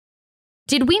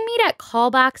 Did we meet at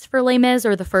callbacks for Les Mis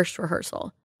or the first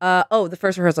rehearsal? The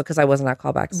first rehearsal because I wasn't at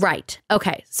callbacks. Right.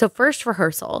 Okay. So first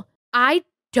rehearsal. I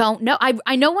don't know.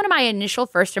 I know one of my initial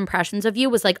first impressions of you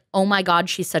was like, oh my God,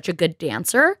 she's such a good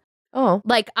dancer. Oh.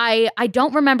 Like I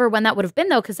don't remember when that would have been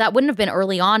though, because that wouldn't have been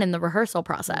early on in the rehearsal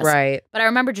process. Right. But I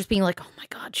remember just being like, oh my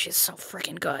God, she's so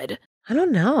freaking good. I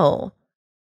don't know.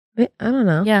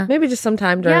 Yeah. Maybe just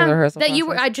sometime during the rehearsal process.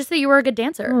 You were a good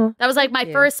dancer. Oh. That was like my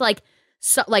first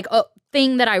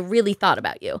thing that I really thought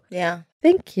about you. Yeah.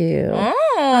 Thank you.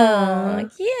 Oh,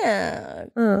 yeah.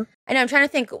 I know. I'm trying to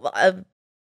think of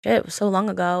it was so long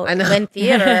ago. I know. In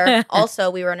theater, also,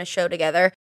 we were in a show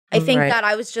together. I think that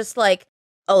I was just like,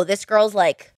 oh, this girl's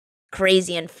like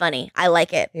crazy and funny. I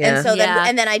like it. Yeah. And so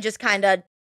then I just kind of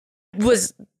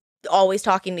was always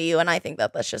talking to you. And I think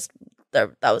that's just,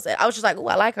 that was it. I was just like, oh,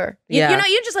 I like her. You know,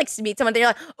 you just like meet someone, you're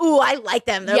like, oh, I like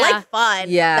them. They're like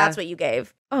fun. Yeah. That's what you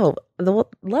gave. Oh,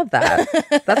 love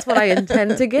that. That's what I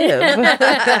intend to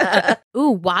give. Ooh,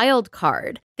 wild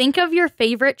card. Think of your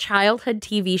favorite childhood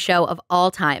TV show of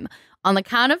all time. On the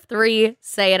count of 3,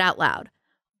 say it out loud.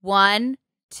 1,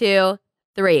 2,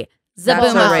 3.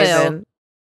 Zaboomafoo.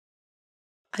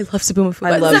 I love Zaboomafoo.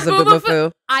 I love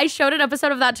Zaboomafoo. I showed an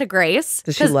episode of that to Grace.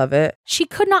 Does she love it? She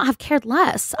could not have cared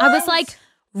less. What? I was like,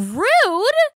 rude?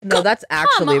 No, that's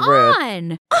actually rude.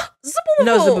 On. Zaboomafoo.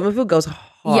 No, Zaboomafoo goes hard.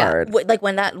 Yeah. Like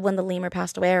when the lemur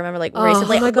passed away, I remember like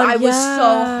recently, I was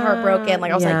so heartbroken.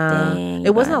 Like I was like, dang.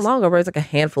 It wasn't that long ago, but it was like a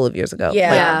handful of years ago.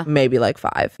 Yeah. Like, maybe like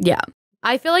 5. Yeah.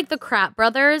 I feel like the Kratt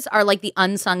brothers are like the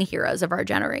unsung heroes of our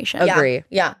generation. Agree.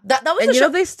 Yeah. That was and you know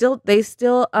they still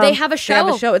they have a show. They have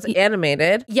a show. It's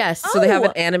animated. Yes. So they have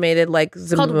an animated like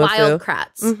Zaboomafoo. Called Wild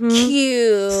Kratts. Mm-hmm.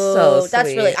 Cute. So sweet. That's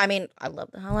really. I mean, I love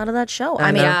the hell out of that show.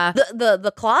 I mean,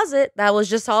 the closet that was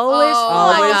just always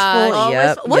full.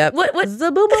 Always full. What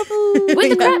Zaboomafoo with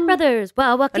the Kratt brothers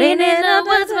while walking in the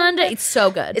woods one day. It's so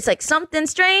good. It's like something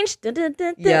strange.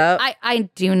 Yeah. I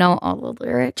do know all the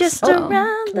lyrics. Just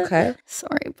around. Okay.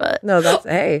 Sorry, but no, that's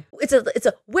hey. It's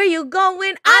a where you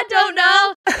going? I don't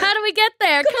know. How do we get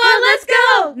there? Come on, let's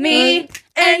go. Me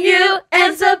and you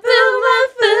and Zaboomafoo.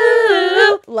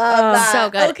 Love that. So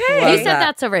good. Okay. You said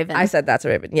that's a Raven. I said that's a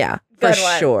Raven. Yeah, for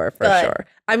sure.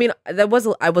 I mean, I was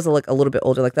like a little bit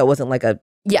older. Like that wasn't like a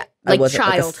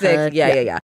childhood.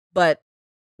 Yeah. But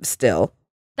still,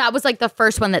 that was like the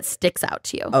first one that sticks out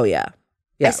to you. Oh yeah.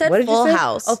 Yeah. I said Full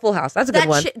House. Oh, Full House. That's a good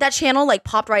one. That channel like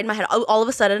popped right in my head. All of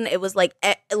a sudden, it was like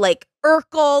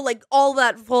Urkel, like all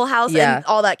that Full House, and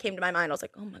all that came to my mind. I was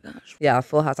like, oh my gosh. Yeah,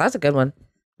 Full House. That's a good one.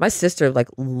 My sister like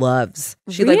loves.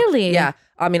 She really? Like, yeah.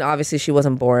 I mean, obviously she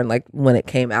wasn't born like when it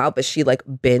came out, but she like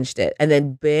binged it and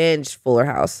then binged Fuller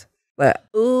House.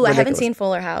 Ooh, I haven't seen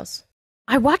Fuller House.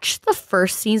 I watched the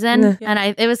first season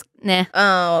and it was nah.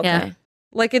 Oh, okay. Yeah.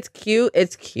 Like it's cute.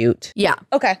 It's cute. Yeah.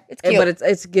 Okay. It's cute. But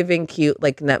it's giving cute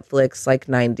like Netflix, like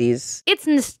 90s.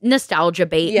 It's nostalgia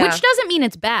bait, which doesn't mean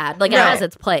it's bad. Like it has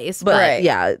its place. But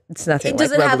yeah, it's nothing.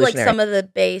 Does it have like some of the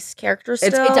base characters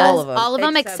still? It does. All of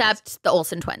them except the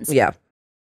Olsen twins. Yeah.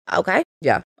 Okay.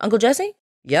 Yeah. Uncle Jesse?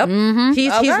 Yep. Mm-hmm. He's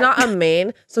not a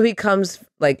main, so he comes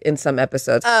like in some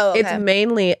episodes. Oh, okay. It's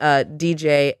mainly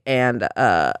DJ and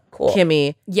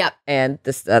Kimmy. Yep. And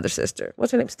this other sister.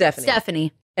 What's her name?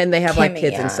 Stephanie. And they have like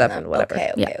kids and stuff and whatever.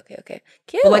 Okay.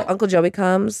 Cute. But like Uncle Joey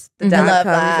comes, the dad comes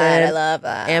in. I love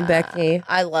that. And Becky.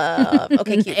 I love.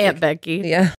 Okay, cute. Aunt Becky.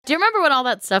 Yeah. Do you remember when all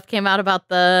that stuff came out about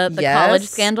the college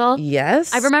scandal?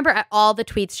 Yes. I remember all the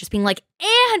tweets just being like,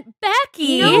 Aunt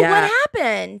Becky. No, what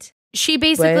happened? She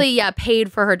basically,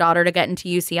 paid for her daughter to get into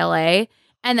UCLA.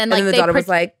 And then, like, the daughter was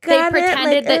like, they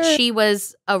pretended that she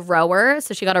was a rower.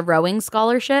 So she got a rowing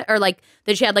scholarship, or like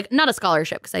that she had, like, not a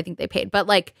scholarship because I think they paid, but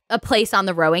like a place on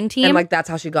the rowing team. And like, that's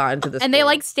how she got into this. And they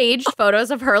like staged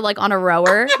photos of her like on a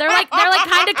rower. They're like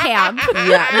kind of camp.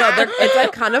 Yeah, no, it's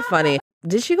like kind of funny.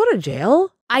 Did she go to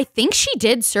jail? I think she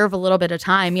did serve a little bit of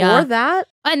time. Yeah. For that?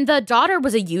 And the daughter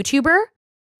was a YouTuber.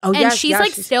 Oh, and she's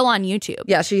still on YouTube.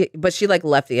 Yeah, she like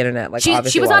left the internet. Like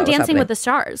she was on Dancing with the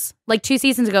Stars like 2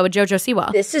 seasons ago with JoJo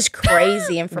Siwa. This is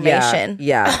crazy information.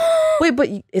 Yeah. Wait, but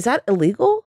is that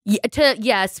illegal?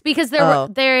 Yes, because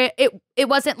it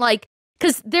wasn't like,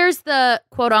 because there's the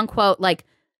quote unquote like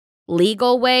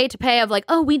legal way to pay of like,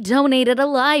 oh, we donated a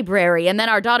library and then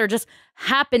our daughter just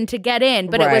happened to get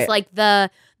in, but it was like there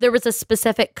was a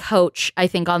specific coach I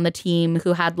think on the team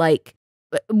who had like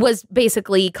was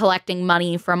basically collecting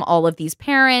money from all of these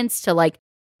parents to like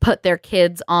put their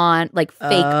kids on like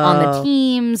fake on the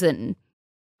teams. And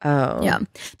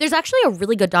there's actually a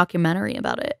really good documentary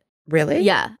about it. Really?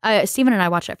 Yeah. Steven and I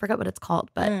watched it. I forgot what it's called,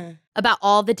 but about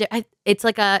all the it's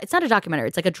not a documentary,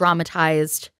 it's like a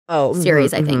dramatized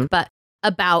series, I think, but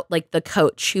about like the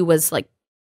coach who was like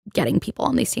getting people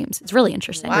on these teams. It's really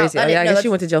interesting. Wow, crazy. I guess she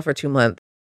went to jail for 2 months.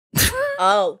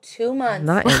 2 months.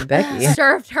 Not Aunt Becky.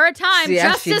 Served her time.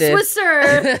 Justice was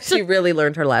served. She really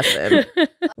learned her lesson.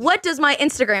 What does my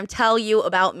Instagram tell you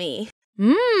about me?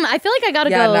 I feel like I gotta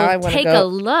go take a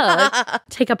look,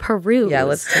 take a peruse. Yeah,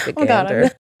 let's take a gander.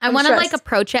 I want to like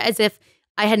approach it as if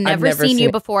I had never seen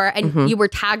you before, and you were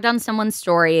tagged on someone's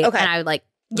story, and I like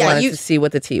wanted to see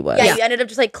what the tea was. Yeah, you ended up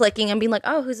just like clicking and being like,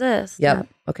 oh, who's this? Yep.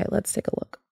 Okay, let's take a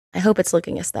look. I hope it's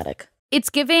looking aesthetic.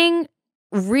 It's giving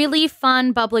really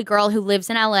fun, bubbly girl who lives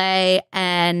in LA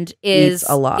and eats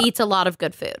a lot of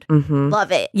good food.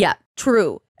 Love it. Yeah,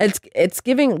 true. It's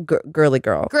giving girly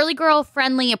girl,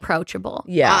 friendly, approachable.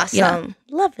 Yeah, awesome.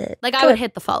 Love it. Like I would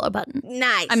hit the follow button.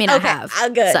 Nice. I mean, I have.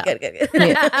 Good.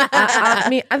 I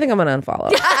think I'm gonna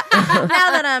unfollow. Now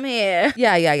that I'm here.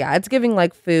 Yeah. It's giving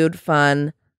like food,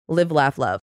 fun, live, laugh,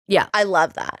 love. Yeah, I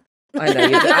love that. I know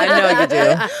you do. I know you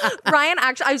do. Ryan,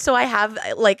 actually, so I have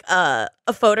like a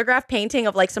photograph painting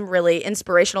of like some really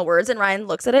inspirational words, and Ryan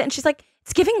looks at it and she's like,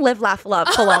 it's giving live, laugh, love,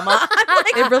 Paloma.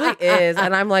 Like, it really is.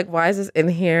 And I'm like, why is this in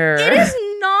here? It is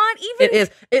not even. It is.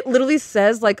 It literally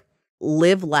says like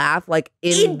live, laugh, like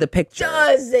in the picture. It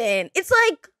doesn't. It's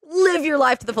like live your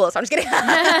life to the fullest. I'm just kidding.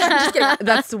 I'm just kidding.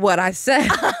 That's what I said.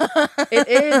 It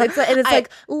is. It's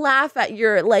like laugh at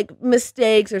your like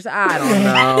mistakes or I don't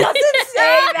know. It doesn't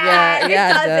say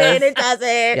that. It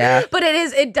doesn't. Yeah. But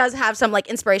it does have some like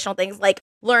inspirational things like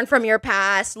learn from your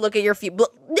past, look at your future.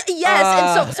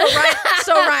 Yes. And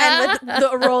so Ryan with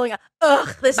the rolling.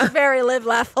 Ugh, this is very live,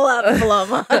 laugh, love,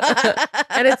 Paloma.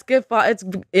 And it's good fun. It's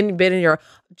been in your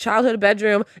childhood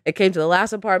bedroom. It came to the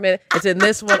last apartment. It's in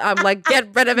this one. I'm like, get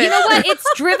rid of it. You know what? It's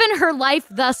driven her life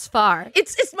thus far.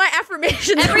 It's my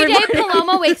affirmation. Every day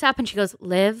Paloma wakes up and she goes,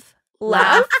 live,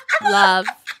 laugh, love.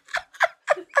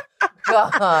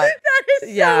 God. That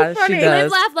is so funny. She does.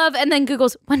 Live, laugh, love, and then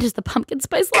Google's, when does the pumpkin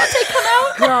spice latte come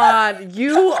out? God,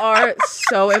 you are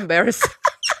so embarrassing.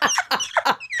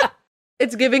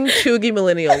 It's giving chuggy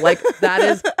millennial. Like that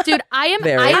is, dude. I am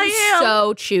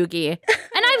so chuggy, and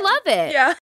I love it.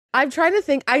 Yeah, I'm trying to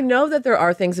think. I know that there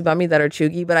are things about me that are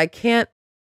chuggy, but I can't.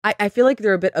 I feel like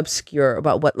they're a bit obscure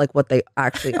about what they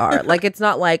actually are. Like it's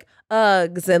not like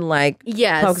Uggs and like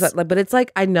yes, but it's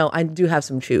like I know I do have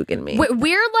some chug in me.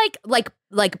 We're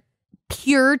like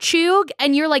pure chug,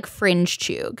 and you're like fringe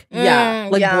chug. Yeah,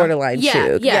 like borderline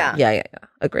chug. Yeah.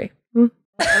 Agree. And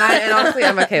honestly,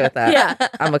 I'm okay with that. Yeah,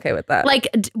 I'm okay with that. Like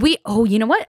you know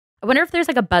what? I wonder if there's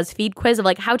like a BuzzFeed quiz of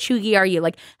like how chuggy are you?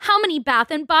 Like how many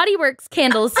Bath and Body Works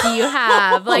candles do you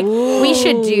have? Like we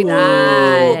should do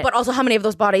that. But also, how many of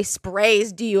those body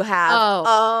sprays do you have?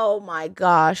 Oh my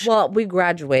gosh. Well, we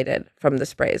graduated from the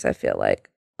sprays. I feel like.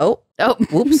 Oh,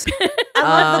 whoops. I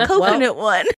love the coconut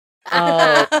one.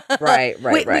 right.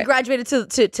 We graduated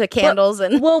to candles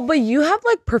and but you have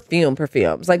like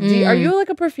perfumes. Like, are you like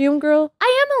a perfume girl?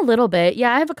 I am a little bit.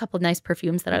 Yeah, I have a couple of nice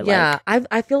perfumes that I like. Yeah,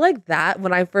 I feel like that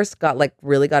when I first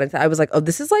really got into it, I was like, oh,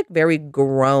 this is like very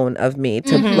grown of me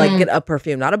to like get a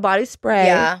perfume, not a body spray.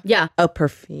 Yeah. A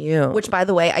perfume. Which, by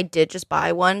the way, I did just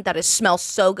buy one that smells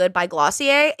so good by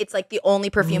Glossier. It's like the only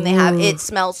perfume they have. It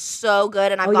smells so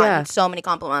good, and I've gotten so many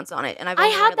compliments on it. And I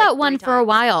had that one for a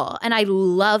while, and I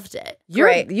loved it.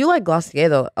 You like Glossier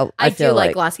though? I do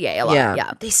like Glossier a lot.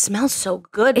 Yeah. They smell so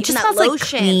good. It just smells like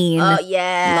clean. Oh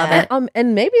yeah, love it.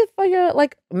 And maybe for your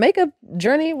like makeup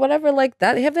journey, whatever, like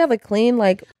that, you have to have like clean,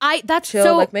 like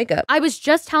chill, like makeup. I was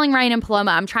just telling Ryan and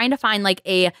Paloma, I'm trying to find like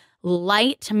a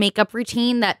light makeup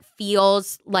routine that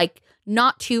feels like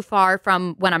not too far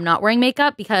from when I'm not wearing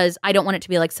makeup, because I don't want it to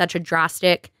be like such a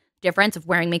drastic difference of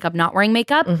wearing makeup, not wearing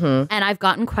makeup. And I've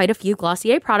gotten quite a few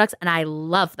Glossier products and I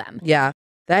love them. Yeah.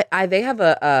 They have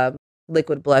a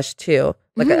liquid blush too.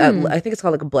 Like I think it's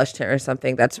called like a blush tint or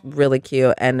something. That's really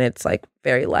cute, and it's like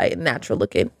very light and natural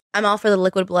looking. I'm all for the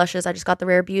liquid blushes. I just got the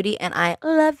Rare Beauty and I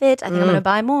love it. I think I'm going to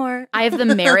buy more. I have the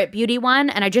Merit Beauty one,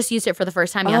 and I just used it for the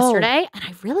first time yesterday, and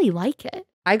I really like it.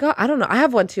 I don't know. I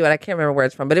have one too, and I can't remember where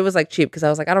it's from, but it was like cheap because I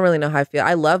was like, I don't really know how I feel.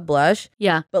 I love blush.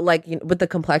 Yeah. But like, you know, with the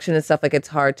complexion and stuff, like it's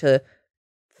hard to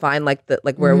find like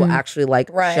where it will actually like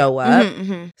show up.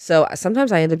 So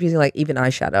sometimes I end up using like even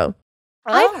eyeshadow.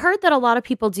 I've heard that a lot of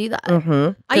people do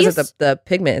that. Because the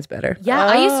pigment is better. Yeah,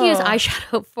 I used to use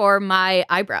eyeshadow for my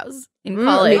eyebrows in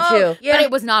college. Me too. But it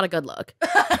was not a good look.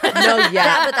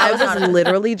 I was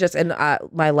literally just in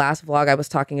my last vlog, I was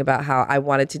talking about how I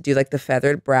wanted to do like the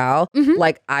feathered brow.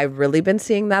 Like I've really been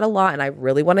seeing that a lot, and I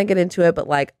really want to get into it. But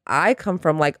like I come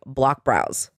from like block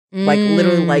brows, like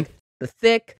literally like the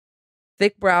thick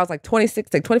brows, like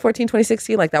 2014,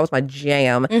 2016. Like that was my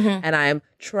jam. And I'm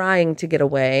trying to get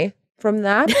away from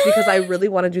that because I really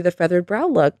want to do the feathered brow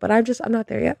look, but I'm not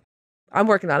there yet. I'm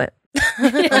working on it.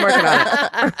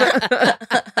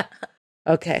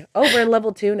 Okay. Oh, we're in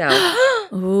level 2 now.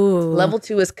 Ooh. Level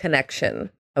 2 is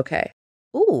connection. Okay.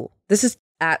 Ooh, this is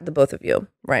at the both of you.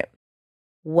 Right.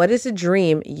 What is a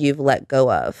dream you've let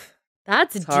go of?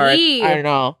 That's deep. I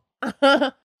know.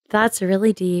 That's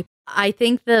really deep. I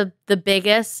think the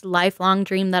biggest lifelong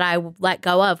dream that I let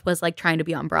go of was like trying to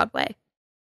be on Broadway.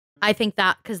 I think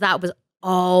that because that was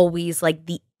always like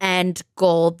the end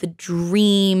goal, the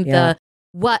dream, the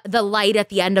light at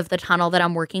the end of the tunnel that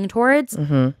I'm working towards.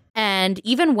 And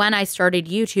even when I started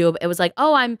YouTube, it was like,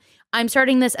 oh, I'm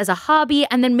starting this as a hobby,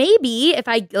 and then maybe if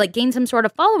I like gain some sort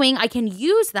of following, I can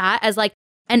use that as like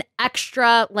an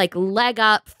extra like leg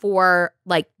up for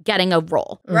like getting a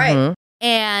role. Right.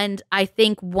 And I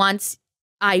think once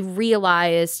I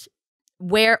realized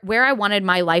where I wanted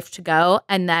my life to go,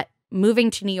 and that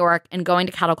moving to New York and going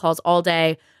to cattle calls all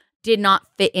day did not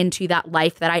fit into that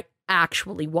life that I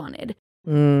actually wanted.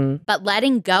 But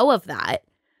letting go of that,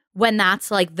 when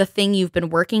that's like the thing you've been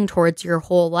working towards your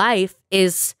whole life,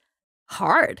 is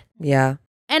hard. Yeah.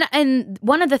 And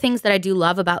one of the things that I do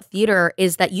love about theater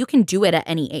is that you can do it at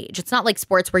any age. It's not like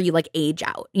sports where you like age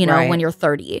out, you know, when you're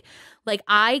 30. Like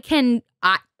I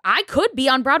could be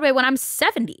on Broadway when I'm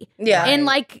 70. Yeah. In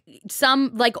like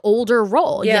some like older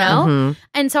role, you know?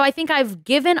 And so I think I've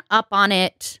given up on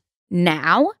it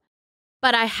now,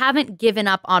 but I haven't given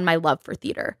up on my love for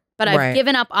theater. But I've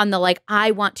given up on the like,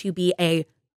 I want to be a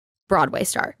Broadway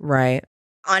star. Right.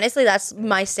 Honestly, that's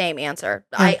my same answer.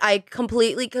 I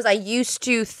completely, because I used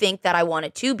to think that I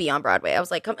wanted to be on Broadway. I was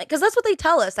like, because that's what they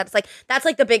tell us. That's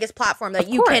like the biggest platform that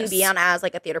you can be on as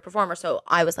like a theater performer. So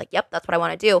I was like, yep, that's what I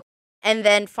want to do. And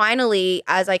then finally,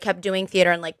 as I kept doing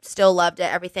theater and like still loved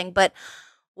it, everything. But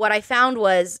what I found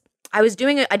was I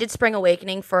did Spring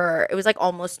Awakening for, it was like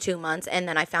almost 2 months. And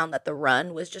then I found that the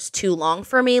run was just too long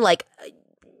for me. Like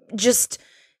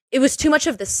it was too much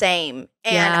of the same.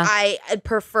 And I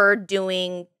preferred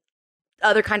doing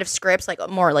other kind of scripts, like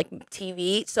more like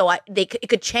TV. So it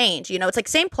could change, you know, it's like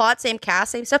same plot, same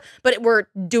cast, same stuff, but we're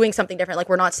doing something different. Like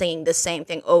we're not saying the same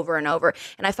thing over and over.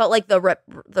 And I felt like the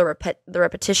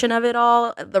repetition of it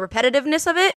all, the repetitiveness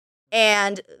of it,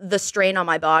 and the strain on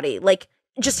my body, like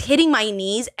just hitting my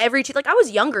knees like I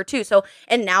was younger too. So,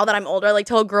 and now that I'm older, I like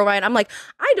tell a girl Ryan, I'm like,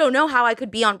 I don't know how I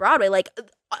could be on Broadway, like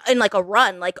in like a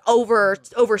run, like over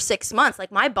 6 months.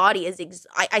 Like my body is,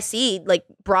 I see like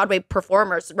Broadway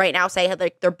performers right now say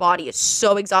like their body is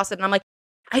so exhausted. And I'm like,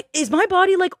 is my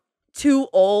body like too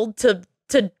old to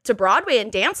Broadway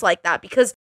and dance like that?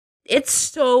 Because it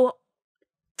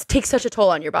takes such a toll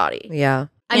on your body. Yeah.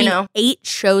 I mean, 8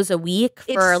 shows a week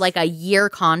for like a year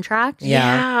contract.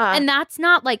 Yeah. And that's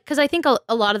not like, because I think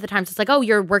a lot of the times it's like, oh,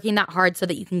 you're working that hard so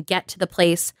that you can get to the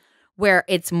place where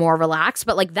it's more relaxed,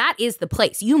 but like that is the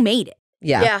place. You made it.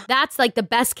 Yeah. That's like the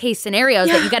best case scenario is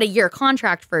that you got a year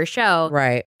contract for a show.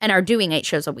 Right. And are doing 8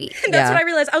 shows a week. And that's what I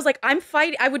realized. I was like,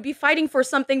 I would be fighting for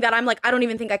something that I'm like, I don't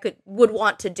even think I would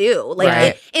want to do.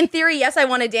 Like in theory, yes, I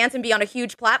want to dance and be on a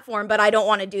huge platform, but I don't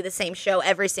want to do the same show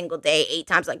every single day, 8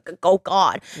 times. Like, oh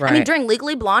God. Right. I mean, during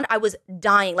Legally Blonde, I was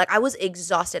dying. Like I was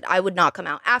exhausted. I would not come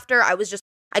out after. I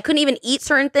couldn't even eat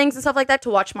certain things and stuff like that to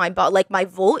watch my like my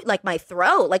voice, like my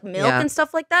throat, like milk and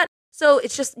stuff like that. So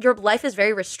it's just, your life is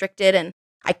very restricted, and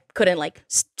I couldn't like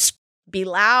be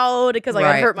loud because like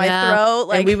I'd hurt my throat.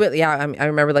 Like, and we would, I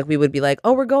remember like we would be like,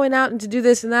 oh, we're going out and to do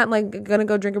this and that, and like gonna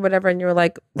go drink or whatever, and you're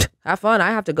like, have fun.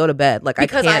 I have to go to bed. Like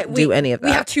because I can't do any of that.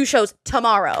 We have 2 shows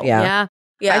tomorrow. Yeah.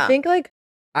 I think like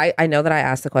I know that I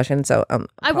asked the question, so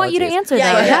I want you to answer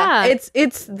that. Yeah.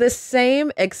 It's the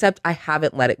same, except I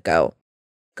haven't let it go.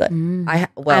 Good.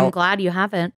 I'm glad you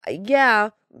haven't. Yeah,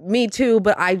 me too.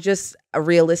 But I just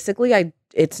realistically,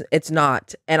 it's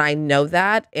not, and I know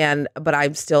that, but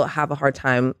I still have a hard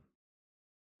time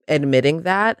admitting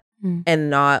that, and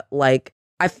not like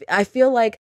I feel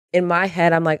like in my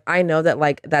head I'm like, I know that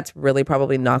like that's really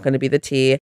probably not going to be the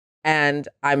tea, and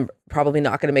I'm probably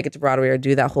not going to make it to Broadway or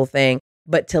do that whole thing.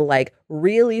 But to like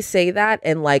really say that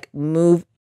and like move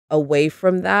away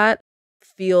from that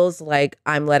feels like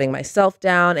I'm letting myself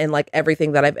down, and like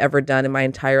everything that I've ever done in my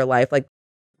entire life, like,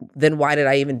 then why did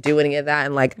I even do any of that?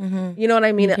 And like, you know what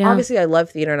I mean? Yeah. Obviously I love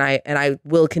theater, and I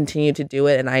will continue to do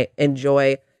it, and I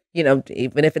enjoy, you know,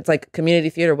 even if it's like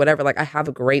community theater, whatever, like I have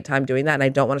a great time doing that, and I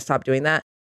don't want to stop doing that.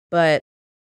 But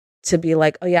to be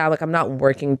like, oh yeah, like I'm not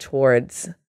working towards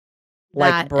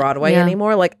like Broadway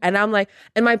anymore. Like, and I'm like,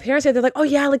 and my parents say, they're like, oh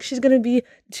yeah, like she's gonna be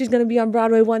on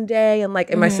Broadway one day. And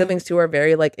like, and my siblings too are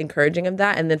very like encouraging of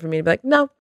that. And then for me to be like, no,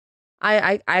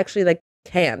 I actually like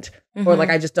can't, or like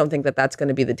I just don't think that that's going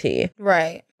to be the tea,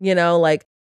 right? You know, like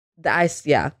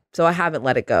so I haven't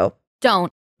let it go.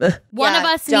 Don't. One of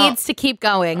us needs to keep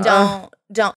going.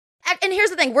 Don't. And here's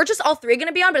the thing: we're just all 3 going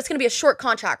to be on, but it's going to be a short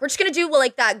contract. We're just going to do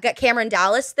like that Cameron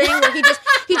Dallas thing where he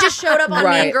just showed up on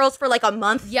Mean Girls for like a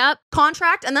month.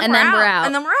 Contract, and then we're out.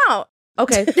 And then we're out.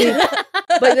 Okay,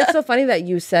 but it's so funny that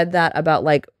you said that about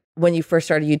like when you first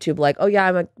started YouTube, like, oh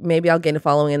yeah, maybe I'll gain a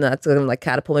following and that's going to like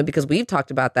catapult me, because we've talked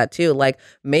about that too. Like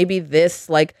maybe this,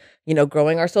 like, you know,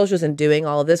 growing our socials and doing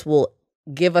all of this will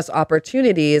give us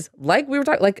opportunities, like we were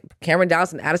talking, like Cameron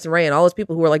Dallas and Addison Rae and all those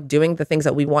people who are like doing the things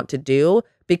that we want to do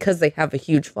because they have a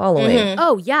huge following.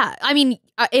 Oh yeah, I mean,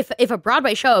 if a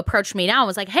Broadway show approached me now and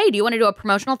was like, hey, do you want to do a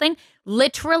promotional thing?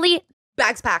 Literally,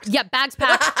 bags packed. Yeah, bags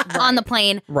packed on the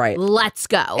plane. Right, let's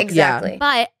go. Exactly.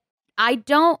 But I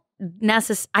don't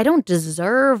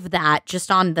deserve that just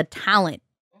on the talent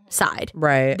side.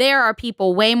 Right. There are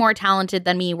people way more talented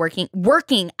than me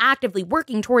actively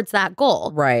working towards that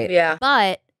goal. Right. Yeah.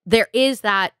 But there is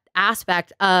that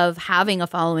aspect of having a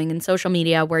following in social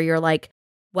media where you're like,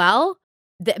 well,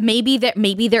 maybe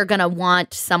they're going to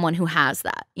want someone who has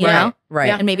that, you know?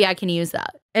 Right. And maybe I can use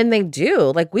that. And they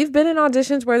do. Like, we've been in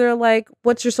auditions where they're like,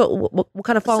 what's your what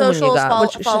kind of following you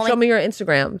got? Show me your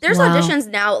Instagram. There's auditions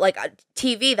now, like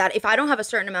TV, that if I don't have a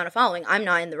certain amount of following, I'm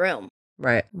not in the room.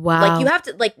 Right. Wow. Like, you have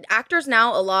to, like, actors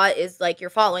now, a lot is like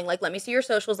you're following. Like, let me see your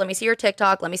socials. Let me see your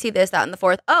TikTok. Let me see this, that, and the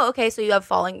fourth. Oh, okay. So you have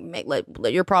following.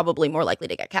 You're probably more likely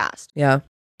to get cast. Yeah.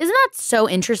 Isn't that so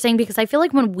interesting? Because I feel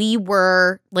like when we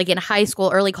were like in high school,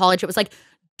 early college, it was like,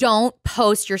 don't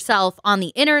post yourself on the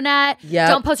internet. Yep.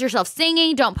 Don't post yourself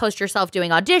singing. Don't post yourself doing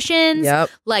auditions.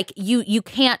 Yep. Like you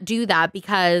can't do that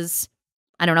because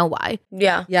I don't know why.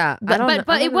 Yeah. Yeah.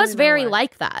 But it was very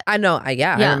like that. I know. I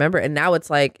remember. And now it's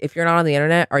like, if you're not on the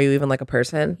internet, are you even like a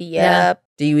person? Yep.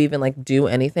 Do you even like do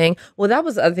anything? Well, that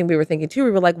was the other thing we were thinking too.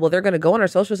 We were like, well, they're going to go on our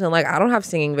socials and like, I don't have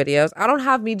singing videos. I don't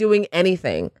have me doing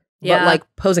anything. But like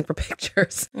posing for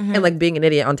pictures and like being an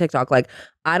idiot on TikTok. Like,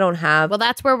 I don't have. Well,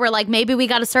 that's where we're like, maybe we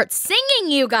got to start singing,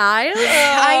 you guys.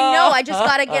 I know. I just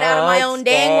got to get out of my own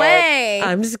dang way.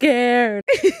 I'm scared.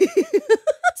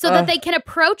 So that they can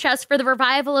approach us for the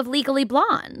revival of Legally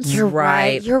Blonde. You're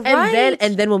right. You're right.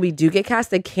 And then when we do get cast,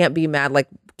 they can't be mad like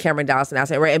Cameron Dallas and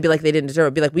Addison Rae and be like, they didn't deserve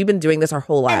it. Be like, we've been doing this our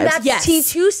whole lives. And that's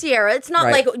T2, Sierra. It's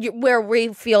not like where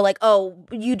we feel like, oh,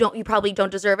 you probably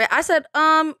don't deserve it. I said,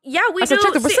 yeah, we do.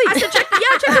 Check the receipt. I said, check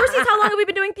the receipts. How long have we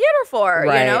been doing theater for?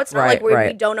 Right, you know, it's not like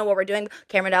we don't know what we're doing.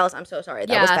 Cameron Dallas, I'm so sorry.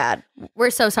 That was bad. We're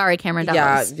so sorry, Cameron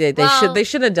Dallas. Yeah, they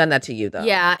shouldn't have done that to you though.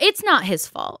 Yeah, it's not his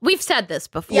fault. We've said this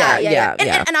before. Yeah.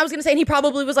 And I was gonna say, and he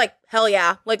probably was like, hell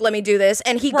yeah, like let me do this,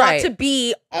 and he got to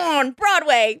be on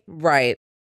Broadway. Right.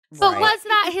 But was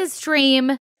that his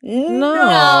dream?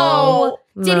 No.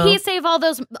 Did he save all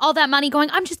that money going,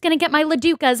 I'm just going to get my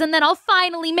Laducas and then I'll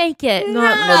finally make it?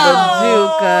 Not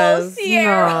the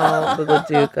Laducas. No, the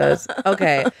Laducas.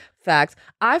 Okay. Facts.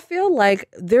 I feel like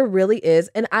there really is,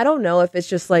 and I don't know if it's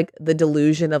just like the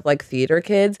delusion of like theater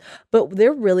kids, but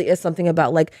there really is something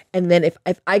about like, and then if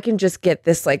I can just get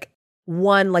this like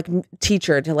one like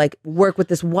teacher to like work with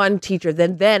this one teacher,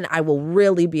 then I will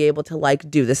really be able to like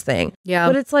do this thing. Yeah.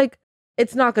 But it's like,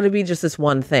 it's not going to be just this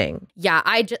one thing. Yeah,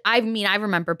 I mean, I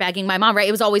remember begging my mom, right?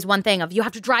 It was always one thing of, you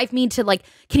have to drive me to like,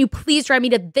 can you please drive me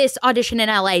to this audition in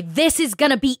LA? This is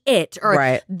going to be it.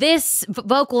 Or this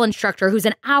vocal instructor who's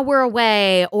an hour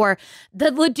away, or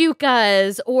the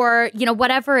Laducas, or, you know,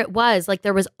 whatever it was. Like,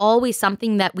 there was always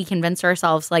something that we convinced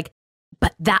ourselves, like,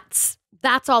 but that's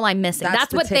all I'm missing.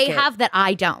 That's what they have that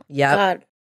I don't. Yep.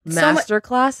 Master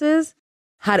classes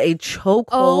had a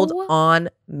chokehold on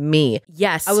me.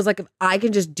 Yes. I was like, if I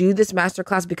can just do this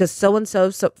masterclass because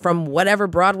so-and-so from whatever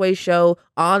Broadway show,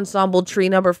 ensemble tree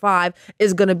number 5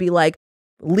 is going to be like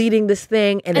leading this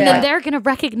thing. And then they're going to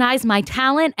recognize my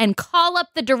talent and call up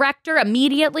the director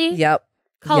immediately. Yep.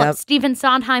 Call up Stephen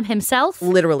Sondheim himself.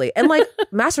 Literally. And like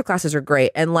masterclasses are great.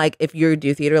 And like if you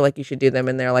do theater, like you should do them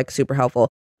and they're like super helpful.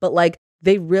 But like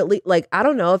they really like, I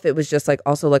don't know if it was just like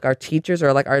also like our teachers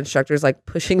or like our instructors like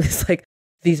pushing this like,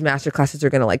 these master classes are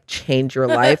going to like change your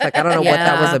life. Like, I don't know what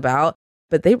that was about,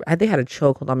 but they had a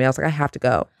chokehold on me. I was like, I have to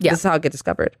go. Yeah. This is how I get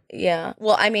discovered. Yeah.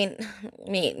 Well, I mean,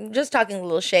 just talking a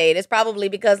little shade, it's probably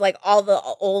because like all the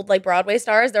old like Broadway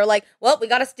stars, they're like, well, we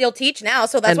got to still teach now.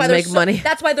 So that's why there's money.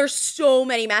 That's why there's so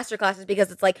many master classes,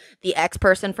 because it's like the X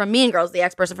person from Mean Girls, the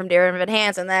X person from Dear Evan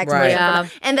Hansen, the X person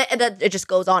from, and it just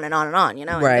goes on and on and on, you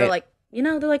know? And they're like, you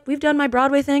know, they're like, we've done my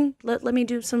Broadway thing. Let me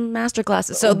do some master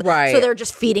classes. So they're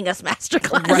just feeding us master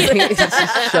classes. Right.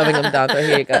 Just shoving them down. So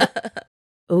here you go.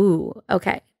 Ooh,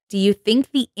 okay. Do you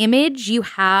think the image you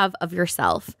have of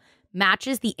yourself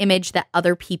matches the image that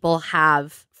other people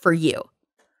have for you?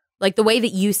 Like the way that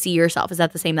you see yourself, is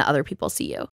that the same that other people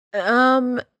see you?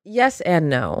 Yes and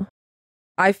no.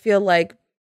 I feel like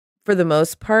for the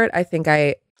most part, I think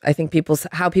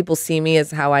how people see me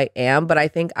is how I am, but I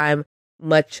think I'm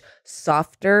much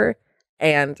softer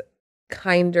and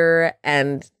kinder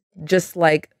and just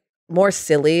like more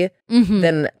silly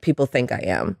than people think I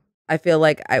am. I feel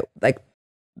like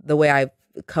the way I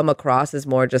come across is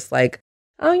more just like,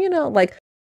 oh, you know, like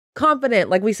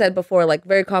confident, like we said before, like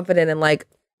very confident and like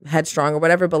headstrong or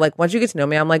whatever. But like once you get to know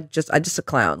me, I'm just a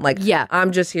clown. Like,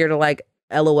 I'm just here to like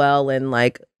LOL and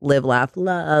like live, laugh,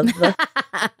 love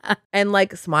and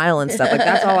like smile and stuff. Like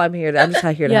that's all I'm here to. I'm just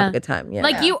here to have a good time. Yeah.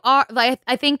 Like you are like,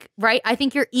 I think, right? I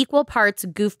think you're equal parts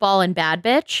goofball and bad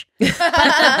bitch.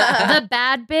 But the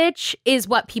bad bitch is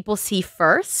what people see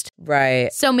first.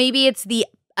 Right. So maybe it's the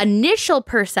initial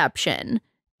perception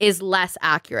is less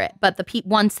accurate, but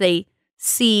once they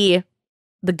see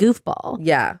the goofball,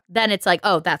 then it's like,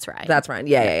 oh, that's right. That's right.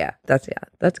 Yeah. That's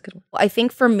a good one. I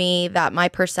think for me that my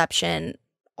perception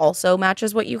also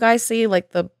matches what you guys see,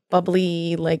 like the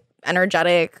bubbly, like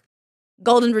energetic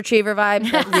golden retriever vibe.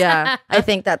 Yeah. I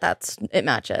think it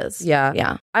matches.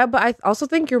 Yeah. But I also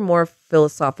think you're more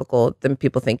philosophical than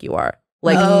people think you are.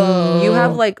 Like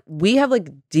we have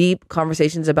like deep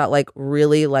conversations about like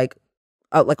really like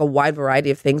a wide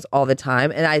variety of things all the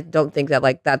time. And I don't think that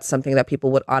like that's something that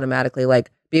people would automatically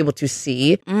like be able to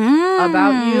see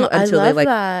about you until they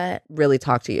like really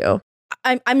talk to you.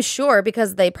 I'm sure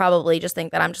because they probably just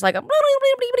think that I'm just like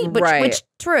which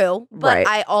true, but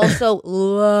I also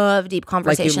love deep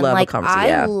conversation. Like you love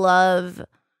I love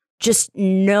just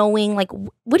knowing like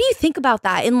what do you think about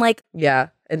that, and like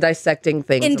and dissecting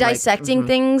things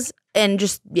things and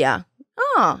just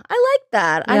oh, I like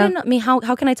that. I didn't know. I mean, how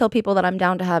can I tell people that I'm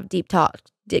down to have deep talks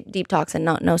and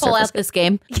no pull surface out this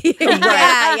game?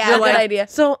 Yeah, good idea.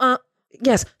 So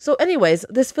yes. So anyways,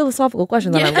 this philosophical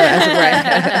question that I'm going to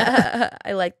ask.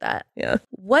 I like that. Yeah.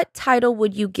 What title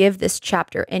would you give this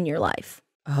chapter in your life?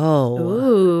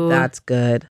 Oh, that's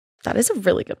good. That is a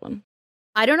really good one.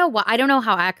 I don't know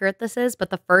how accurate this is, but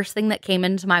the first thing that came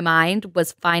into my mind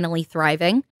was finally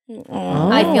thriving.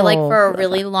 I feel like for a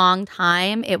really long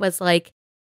time, it was like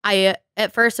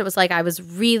at first it was like I was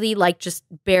really like just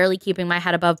barely keeping my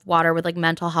head above water with like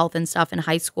mental health and stuff in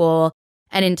high school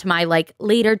and into my like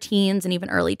later teens and even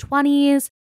early 20s.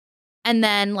 And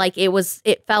then like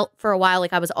it felt for a while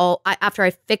like I was after I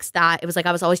fixed that, it was like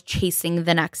I was always chasing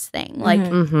the next thing. Like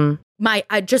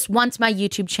just once my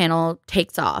YouTube channel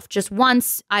takes off, just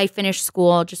once I finish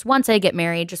school, just once I get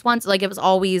married, just once, like it was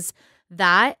always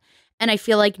that. And I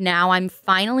feel like now I'm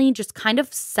finally just kind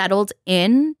of settled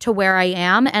in to where I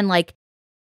am. And like,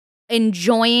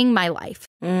 enjoying my life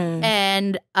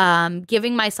and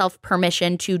giving myself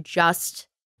permission to just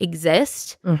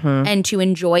exist and to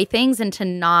enjoy things and to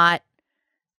not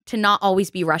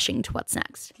always be rushing to what's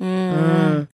next.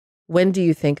 When do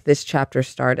you think this chapter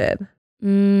started?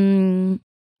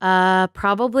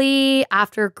 Probably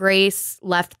after Grace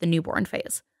left the newborn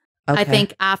phase. I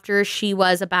think after she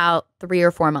was about 3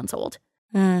 or 4 months old.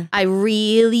 I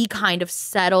really kind of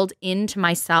settled into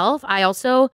myself. I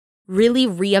also really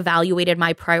reevaluated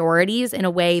my priorities in a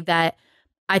way that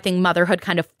I think motherhood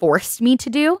kind of forced me to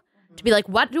do. To be like,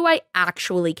 what do I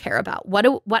actually care about?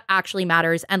 What actually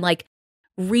matters? And like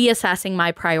reassessing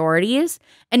my priorities,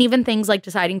 and even things like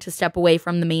deciding to step away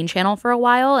from the main channel for a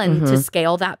while and to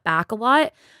scale that back a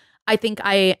lot. I think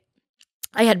I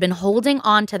had been holding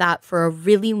on to that for a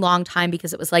really long time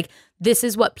because it was like, this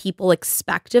is what people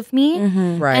expect of me.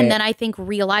 Right. And then I think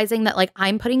realizing that like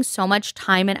I'm putting so much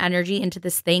time and energy into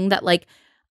this thing that like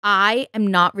I am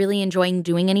not really enjoying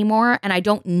doing anymore, and I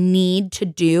don't need to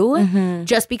do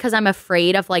just because I'm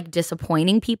afraid of like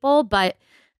disappointing people. But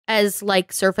as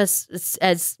like surface,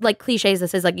 as like cliche as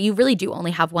this is, like you really do only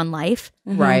have one life.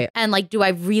 Right. And like, do I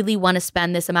really want to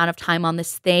spend this amount of time on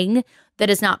this thing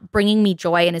that is not bringing me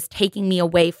joy and is taking me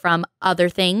away from other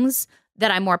things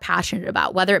that I'm more passionate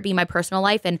about, whether it be my personal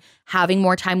life and having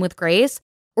more time with Grace,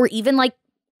 or even like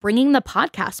bringing the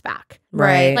podcast back.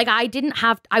 Right. Like I didn't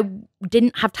have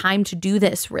time to do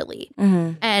this really.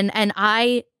 And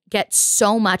I get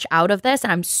so much out of this,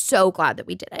 and I'm so glad that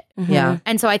we did it. Yeah.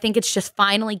 And so I think it's just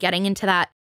finally getting into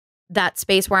that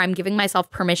space where I'm giving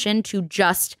myself permission to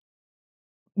just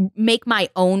make my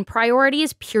own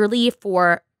priorities purely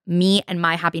for me and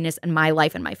my happiness and my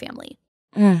life and my family.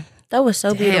 That was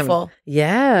so beautiful.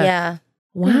 Yeah. Yeah.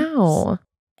 Wow.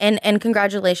 And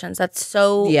congratulations. That's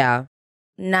so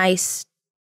nice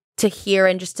to hear,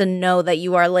 and just to know that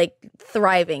you are like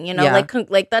thriving, you know,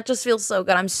 like that just feels so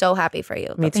good. I'm so happy for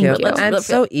you. Me too. And it's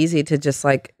so easy to just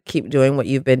like keep doing what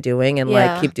you've been doing, and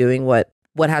like keep doing what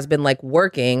has been like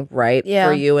working right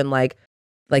for you, and like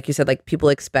you said, like people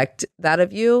expect that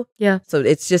of you. Yeah. So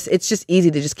it's just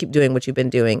easy to just keep doing what you've been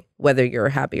doing, whether you're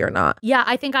happy or not. Yeah,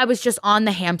 I think I was just on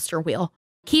the hamster wheel.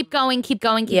 Keep going.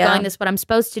 This is what I'm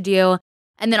supposed to do.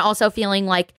 And then also feeling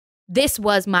like this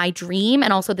was my dream,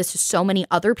 and also this is so many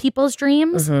other people's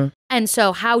dreams. And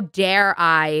so how dare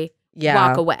I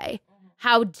walk away?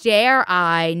 How dare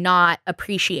I not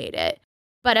appreciate it?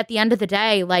 But at the end of the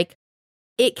day, like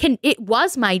it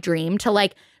was my dream to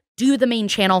like do the main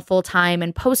channel full time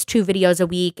and post 2 videos a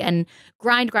week and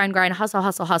grind,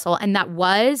 hustle. And that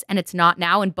was, and it's not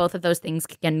now. And both of those things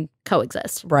can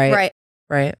coexist. Right.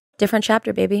 Different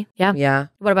chapter, baby. Yeah.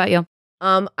 What about you?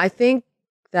 I think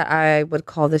that I would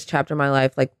call this chapter of my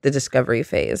life like the discovery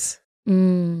phase.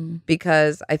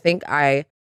 Because I think I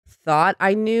thought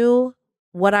I knew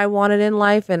what I wanted in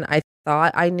life, and I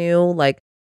thought I knew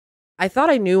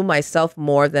myself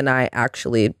more than I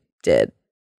actually did.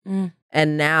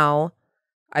 And now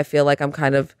I feel like I'm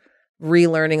kind of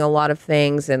relearning a lot of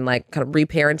things, and like kind of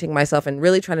reparenting myself, and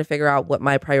really trying to figure out what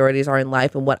my priorities are in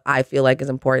life and what I feel like is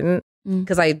important.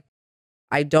 Because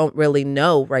I don't really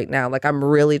know right now. Like I'm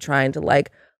really trying to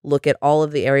like look at all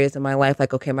of the areas in my life.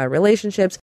 Like, okay, my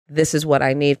relationships, this is what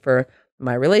I need for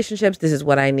my relationships. This is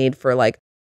what I need for like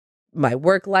my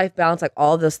work-life balance, like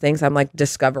all those things. I'm like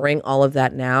discovering all of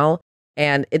that now.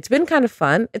 And it's been kind of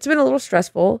fun. It's been a little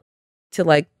stressful to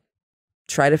like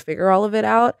try to figure all of it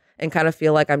out and kind of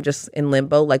feel like I'm just in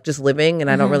limbo, like just living, and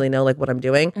I don't really know like what I'm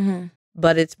doing.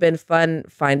 But it's been fun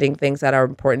finding things that are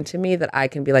important to me that I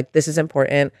can be like, this is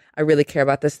important. I really care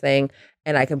about this thing,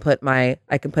 and I can put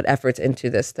efforts into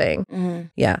this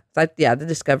thing. Yeah. So the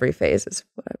discovery phase is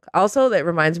also, that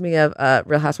reminds me of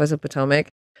Real Housewives of Potomac,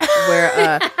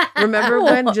 where remember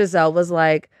when Giselle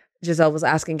was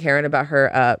asking Karen about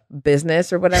her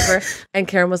business or whatever, and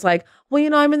Karen was like, well, you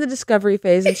know, I'm in the discovery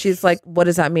phase. And she's like, what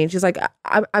does that mean? She's like,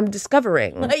 I'm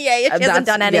discovering. She hasn't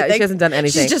done anything. Yeah, she hasn't done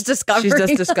anything. She's just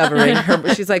discovering.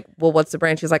 She's like, well, what's the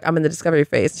brand? She's like, I'm in the discovery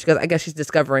phase. She goes, I guess she's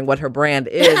discovering what her brand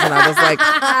is. And I was like,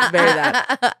 very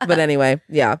that. But anyway,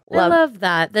 yeah. I love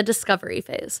that. The discovery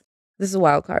phase. This is a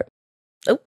wild card.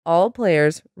 Oh. All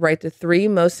players write the 3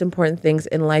 most important things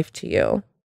in life to you.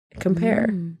 Compare.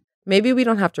 Maybe we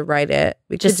don't have to write it.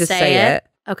 We could just say it.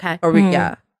 Okay. Or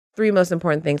 3 most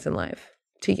important things in life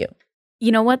to you.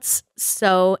 You know what's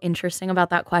so interesting about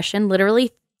that question?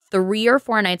 Literally 3 or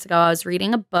 4 nights ago, I was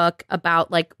reading a book about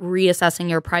like reassessing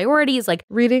your priorities, like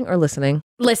reading or listening.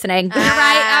 Listening. You're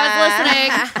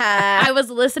right. I was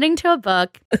listening to a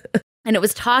book, and it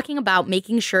was talking about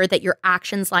making sure that your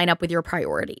actions line up with your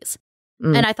priorities.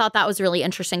 And I thought that was really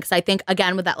interesting because I think,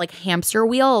 again, with that like hamster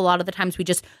wheel, a lot of the times we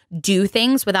just do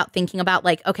things without thinking about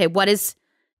like, okay, what is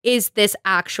this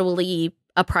actually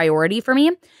a priority for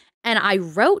me? And I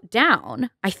wrote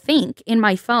down, I think, in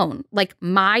my phone, like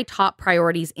my top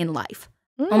priorities in life.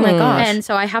 Oh my gosh. And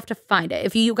so I have to find it.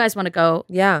 If you guys want to go.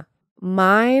 Yeah.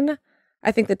 Mine,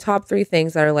 I think the top 3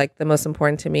 things that are like the most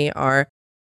important to me are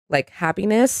like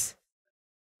happiness,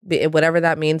 whatever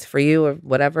that means for you or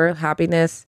whatever,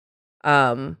 happiness,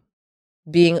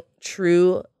 being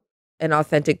true and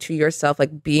authentic to yourself,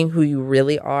 like being who you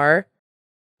really are.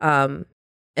 And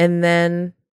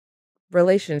then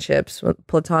relationships,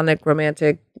 platonic,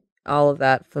 romantic, all of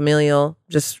that, familial,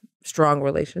 just strong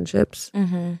relationships.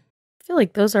 Mm-hmm. I feel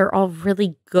like those are all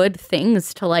really good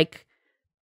things to like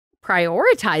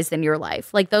prioritize in your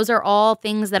life. Like those are all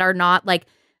things that are not like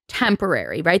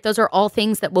temporary, right? Those are all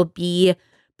things that will be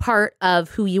part of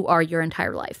who you are your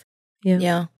entire life.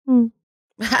 Yeah.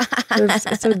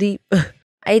 It's so deep.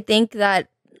 I think that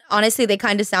honestly, they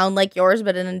kind of sound like yours,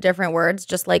 but in different words,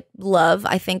 just like love.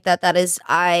 I think that is,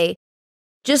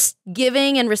 just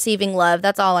giving and receiving love.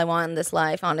 That's all I want in this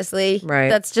life, honestly. Right.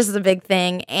 That's just a big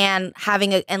thing. And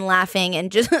having it and laughing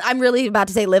and just, I'm really about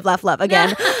to say live, laugh, love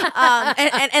again.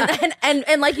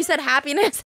 And like you said,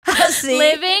 happiness. See?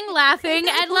 Living, laughing,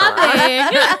 and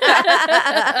loving.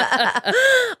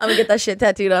 I'm gonna get that shit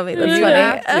tattooed on me. That's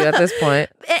funny. At this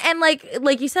point. And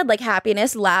like you said, like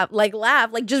happiness, laugh, like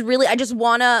just really, I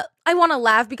wanna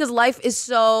laugh because life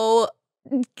is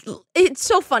it's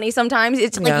so funny sometimes.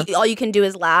 It's like all you can do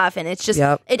is laugh, and it's just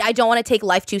I don't want to take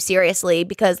life too seriously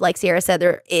because, like Sierra said,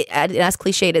 as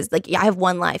cliched as like, I have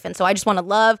one life, and so I just want to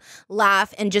love,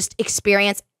 laugh, and just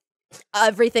experience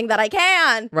everything that I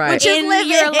can, right? Which is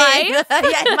living your life,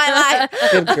 in my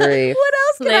life. Good grief. What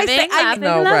else can Living, I say? Laughing,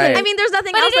 right. I mean, there's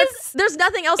nothing else. There's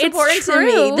nothing else important to true.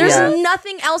 me. There's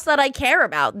nothing else that I care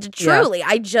about. Truly,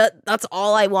 that's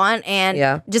all I want,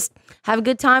 and just have a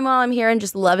good time while I'm here, and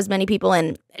just love as many people.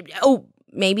 And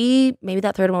maybe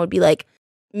that third one would be like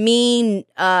me,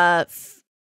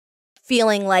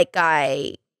 feeling like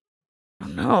I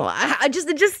don't know. I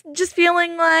just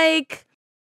feeling like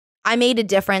I made a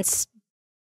difference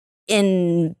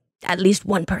in at least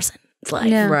one person's life.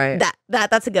 Yeah. Right.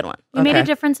 That's a good one. You made a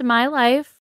difference in my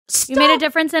life. You made a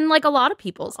difference in like a lot of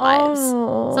people's lives.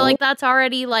 So like that's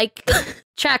already like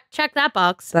check that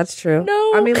box. That's true.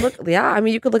 No. I mean, look. Yeah. I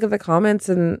mean, you could look at the comments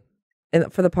and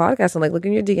for the podcast and like look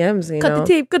in your DMs. You cut know?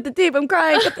 the tape. I'm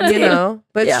crying. Cut the tape. You know,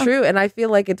 but it's true, and I feel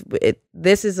like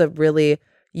this is a really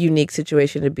unique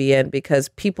situation to be in because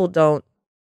people don't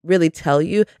really tell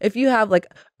you. If you have like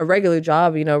a regular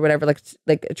job, you know, whatever,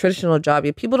 like a traditional job,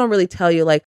 people don't really tell you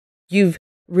like you've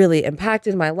really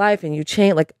impacted my life and you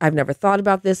changed. Like I've never thought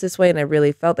about this way, and I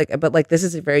really felt like. But like this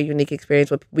is a very unique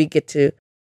experience where we get to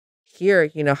hear,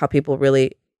 you know, how people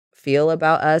really feel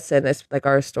about us, and it's like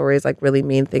our stories like really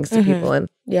mean things to people, and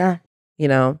you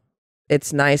know,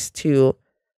 it's nice to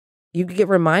you get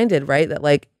reminded, right, that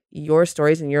like your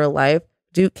stories in your life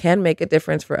can make a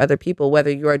difference for other people,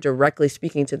 whether you are directly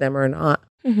speaking to them or not.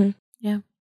 Yeah.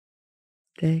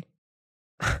 Dang.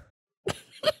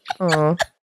 Oh,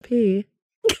 P.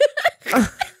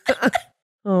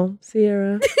 Oh,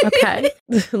 Sierra. Okay.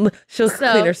 She'll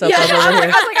clean herself up over I here.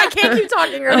 was like, I can't keep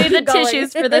talking. I need the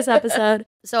tissues for this episode.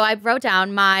 So I wrote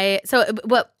down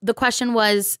what the question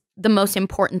was, the most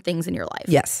important things in your life.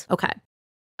 Yes. Okay.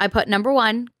 I put number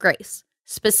 1, grace.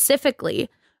 Specifically,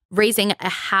 raising a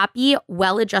happy,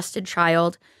 well-adjusted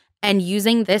child and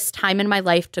using this time in my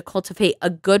life to cultivate a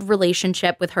good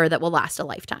relationship with her that will last a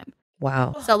lifetime.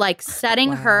 Wow. So like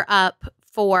setting her up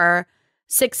for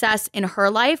success in her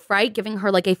life, right? Giving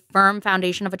her like a firm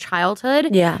foundation of a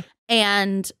childhood. Yeah.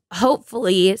 And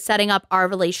hopefully setting up our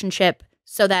relationship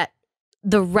so that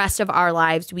the rest of our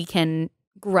lives we can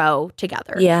grow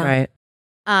together. Yeah. Right.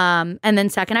 And then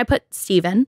second, I put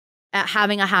Steven at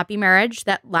having a happy marriage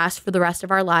that lasts for the rest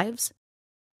of our lives.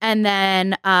 And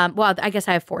then, well, I guess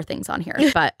I have 4 things on here,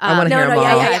 but I want to hear them all.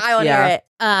 I want to hear it.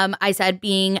 I said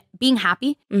being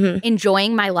happy,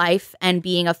 enjoying my life, and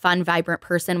being a fun, vibrant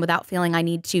person without feeling I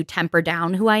need to temper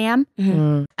down who I am.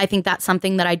 I think that's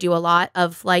something that I do a lot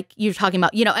of. Like you're talking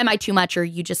about, you know, am I too much or are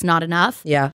you just not enough?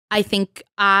 Yeah. I think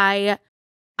I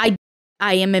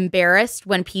am embarrassed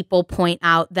when people point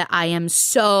out that I am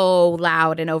so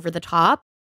loud and over the top.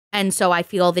 And so I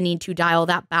feel the need to dial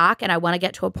that back. And I want to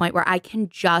get to a point where I can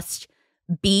just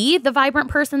be the vibrant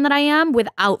person that I am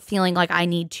without feeling like I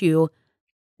need to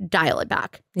dial it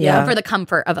back for the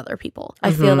comfort of other people.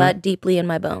 I feel that deeply in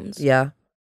my bones. Yeah.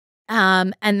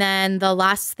 And then the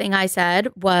last thing I said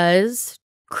was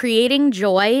creating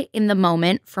joy in the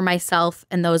moment for myself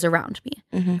and those around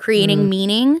me, creating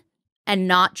meaning and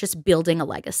not just building a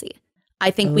legacy. I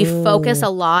think we focus a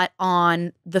lot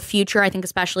on the future. I think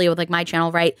especially with like my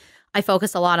channel, right? I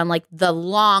focus a lot on like the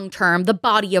long term, the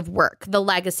body of work, the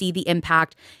legacy, the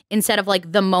impact, instead of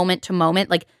like the moment to moment.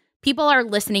 Like people are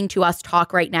listening to us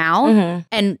talk right now.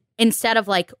 And instead of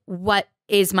like, what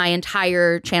is my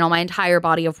entire channel, my entire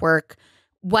body of work,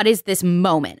 what is this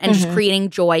moment? And just creating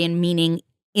joy and meaning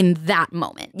in that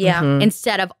moment. Yeah.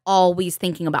 Instead of always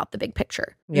thinking about the big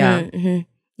picture. Yeah.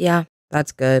 Yeah.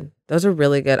 That's good. Those are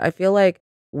really good. I feel like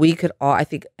we could all, I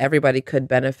think everybody could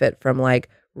benefit from like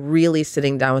really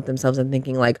sitting down with themselves and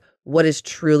thinking like, what is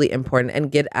truly important,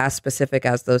 and get as specific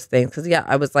as those things. Cause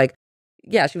I was like,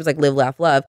 she was like, live, laugh,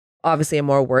 love, obviously in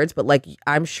more words, but like,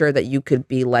 I'm sure that you could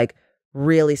be like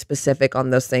really specific on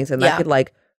those things, and that could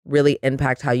like really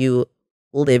impact how you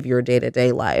live your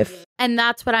day-to-day life. And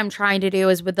that's what I'm trying to do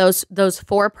is with those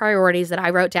 4 priorities that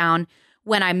I wrote down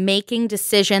when I'm making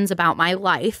decisions about my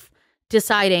life,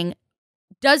 deciding,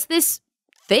 does this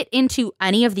fit into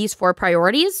any of these 4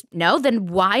 priorities? No, then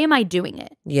why am I doing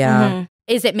it? Yeah.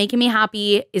 Is it making me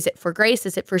happy? Is it for Grace?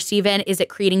 Is it for Steven? Is it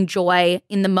creating joy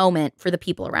in the moment for the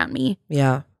people around me?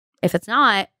 Yeah. If it's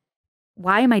not,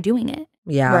 why am I doing it?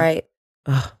 Yeah. Right.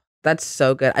 Ugh, that's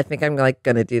so good. I think I'm like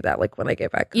gonna do that like when I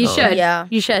get back home. You should. Yeah.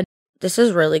 You should. This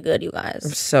is really good, you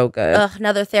guys. So good. Ugh,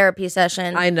 another therapy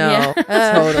session. I know. Yeah.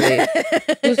 Totally.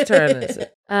 Whose turn is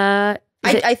it? I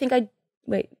think I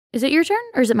wait. Is it your turn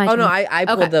or is it my turn? Oh no, I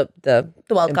pulled the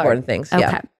wild important card. things. Okay.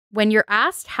 Yeah. When you're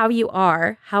asked how you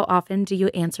are, how often do you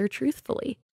answer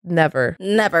truthfully? Never.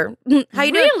 Never. How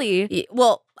you doing? Really?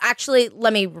 Well, actually,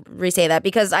 let me re-say that,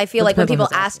 because I feel It like when depends on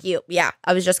people who's ask you,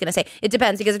 I was just gonna say it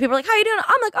depends, because if people are like, "How you doing?"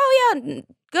 I'm like, "Oh yeah,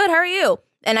 good. How are you?"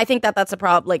 And I think that that's a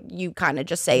problem. Like you kind of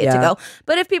just say it to go.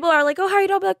 But if people are like, "Oh, how are you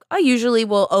doing?" I'm like, I usually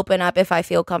will open up if I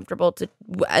feel comfortable to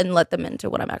and let them into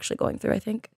what I'm actually going through. I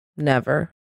think.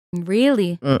 Never.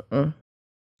 Really? Mm-mm.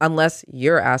 Unless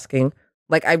you're asking.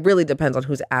 Like, it really depends on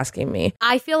who's asking me.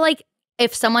 I feel like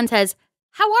if someone says,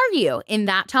 "How are you?" in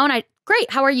that tone,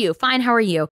 great, how are you? Fine, how are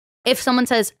you? If someone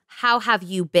says, "How have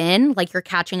you been?" like you're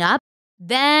catching up,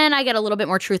 then I get a little bit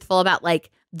more truthful about like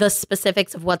the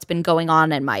specifics of what's been going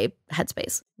on in my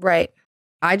headspace. Right.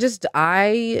 I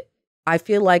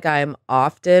feel like I'm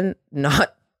often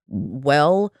not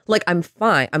well. Like, I'm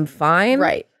fine.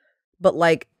 Right. But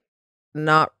like,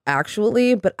 not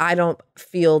actually, but I don't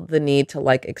feel the need to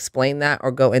like explain that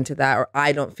or go into that, or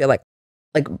I don't feel like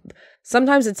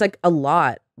sometimes it's like a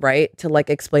lot, right, to like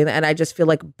explain that, and I just feel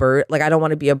like I don't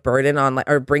want to be a burden on like,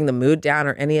 or bring the mood down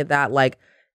or any of that, like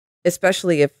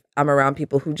especially if I'm around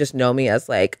people who just know me as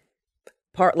like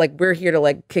like we're here to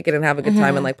like kick it and have a good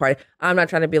time and like party. I'm not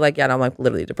trying to be like, yeah, no, I'm like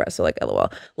literally depressed, so like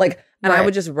LOL, like, and I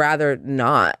would just rather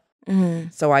not.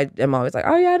 So I am always like,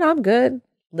 oh yeah, no, I'm good.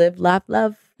 Live, laugh,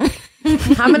 love.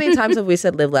 How many times have we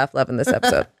said live, laugh, love in this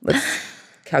episode? Let's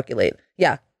calculate.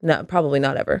 Yeah, no, probably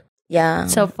not ever. Yeah.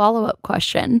 So follow-up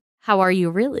question, how are you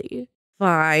really?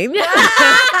 Fine. No,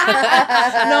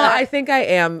 I think I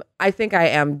am. I think I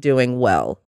am doing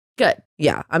well. Good.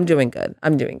 Yeah, I'm doing good.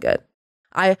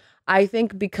 I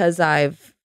think because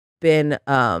I've been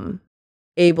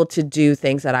able to do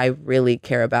things that I really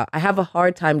care about. I have a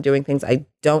hard time doing things I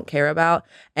don't care about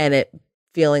and it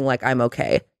feeling like I'm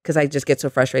okay, because I just get so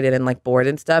frustrated and like bored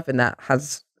and stuff, and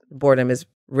boredom is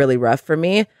really rough for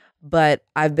me. But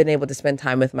I've been able to spend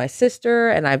time with my sister,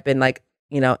 and I've been like,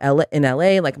 in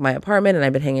LA, like my apartment, and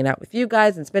I've been hanging out with you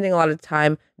guys and spending a lot of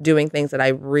time doing things that I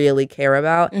really care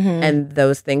about, and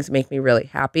those things make me really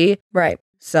happy. Right.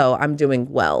 So I'm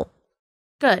doing well.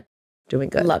 Good. Doing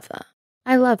good. Love that.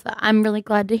 I love that. I'm really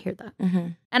glad to hear that.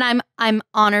 And I'm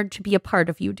honored to be a part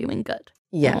of you doing good.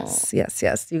 Yes.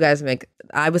 You guys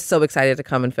I was so excited to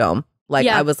come and film. Like,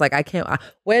 I was like, I can't,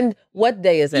 what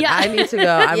day is it? Yeah. I need to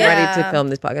go. I'm ready to film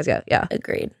this podcast. Yeah.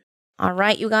 Agreed. All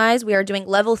right, you guys, we are doing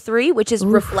level 3, which is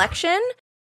reflection.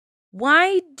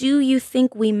 Why do you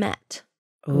think we met?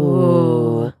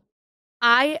 Ooh.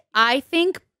 I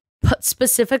think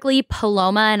specifically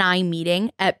Paloma and I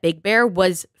meeting at Big Bear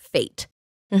was fate.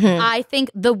 I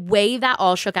think the way that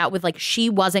all shook out with like, she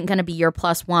wasn't going to be your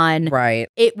 +1. Right.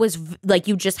 It was like,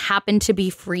 you just happened to be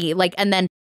free. Like, and then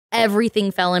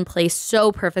everything fell in place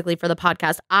so perfectly for the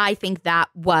podcast. I think that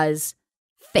was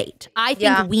fate. I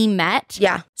think we met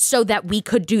so that we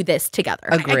could do this together.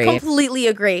 Agree. I completely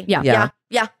agree. Yeah.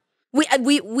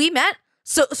 We met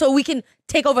so we can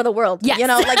take over the world. Yes. You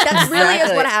know, like that really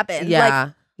is what happened. Yeah.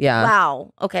 Like, yeah.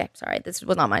 wow. Okay. Sorry. This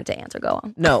was not mine to answer. Go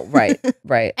on. No, right.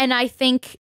 Right. And I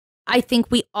think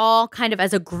we all kind of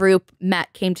as a group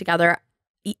came together.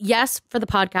 Yes, for the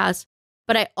podcast,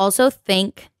 But I also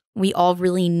think we all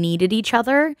really needed each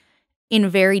other in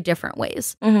very different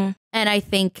ways. And I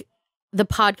think the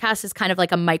podcast is kind of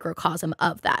like a microcosm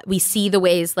of that. We see the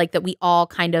ways like that we all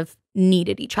kind of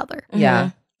needed each other.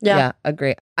 Yeah,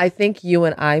 agree. I think you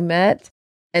and I met,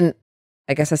 and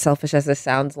I guess as selfish as this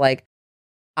sounds, like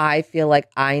I feel like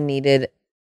I needed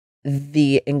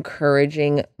the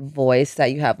encouraging voice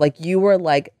that you have. Like you were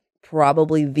like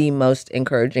probably the most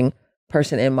encouraging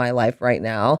person in my life right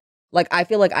now. Like I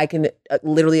feel like I can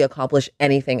literally accomplish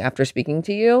anything after speaking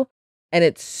to you. And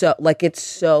it's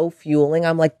so fueling.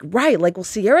 I'm like, right, like, well,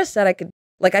 Sierra said I could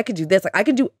do this. Like I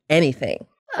could do anything.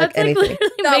 That's like literally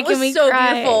that was me so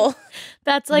cry. beautiful.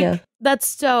 That's like, that's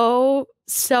so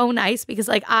nice because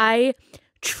like I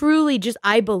truly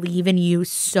I believe in you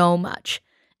so much.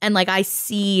 And like I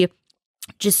see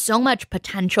just so much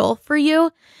potential for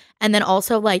you. And then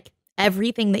also like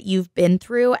everything that you've been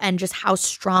through and just how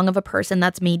strong of a person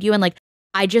that's made you. And like,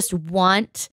 I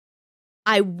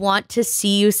want to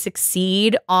see you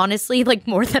succeed, honestly, like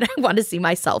more than I want to see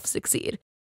myself succeed.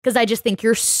 Because I just think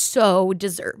you're so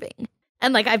deserving.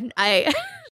 And like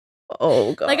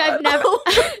oh God. Like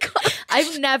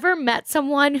I've never met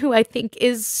someone who I think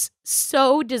is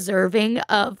so deserving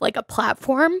of like a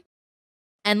platform.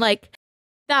 And like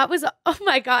that was, oh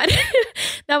my God,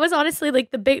 that was honestly like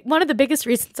one of the biggest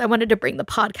reasons I wanted to bring the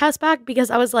podcast back,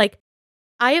 because I was like,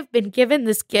 I have been given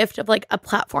this gift of like a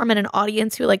platform and an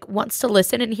audience who like wants to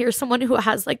listen and hear someone who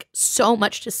has like so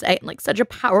much to say and like such a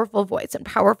powerful voice and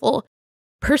powerful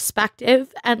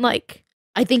perspective. And like,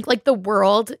 I think like the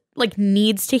world like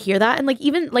needs to hear that. And like,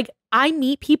 even like I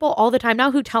meet people all the time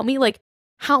now who tell me like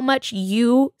how much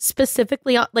you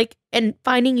specifically like, and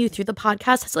finding you through the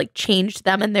podcast has like changed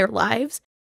them and their lives.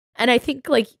 And I think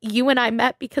like you and I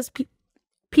met because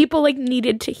people like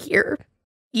needed to hear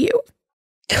you.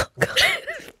 Oh, God.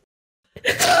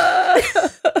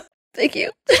 Thank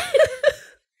you.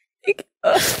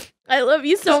 I love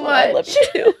you so much. I love you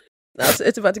too. Now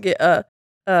it's about to get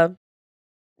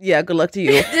yeah, good luck to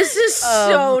you. This is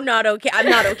so not okay. I'm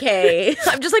not okay.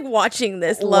 I'm just like watching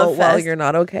this love fest. Well, you're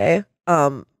not okay.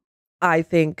 I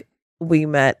think we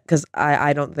met because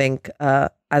I don't think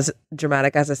as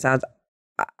dramatic as it sounds,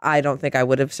 I don't think I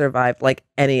would have survived like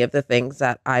any of the things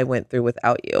that I went through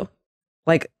without you.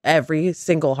 Like every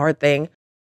single hard thing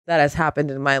that has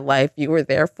happened in my life, you were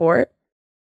there for it.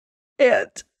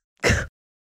 And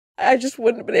I just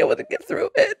wouldn't have been able to get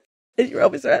through it. And you're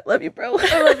always there. I love you, bro.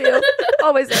 I love you.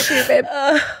 Always there for you, babe.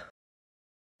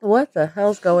 What the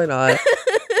hell's going on?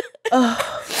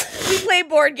 We play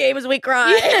board games, we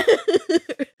cry.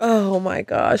 Oh my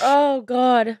gosh. Oh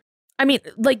God. I mean,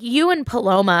 like you and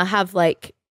Paloma have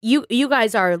like you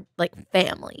guys are like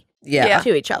family.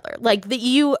 To each other. Like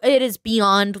it is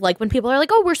beyond like when people are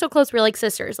like, oh, we're so close, we're like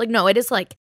sisters. Like, no, it is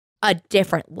like a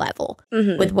different level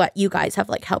with what you guys have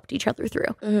like helped each other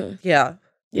through.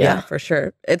 Yeah, for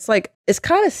sure. It's like, it's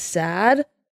kind of sad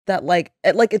that like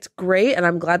it's great and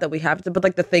I'm glad that we have to, but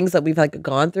like the things that we've like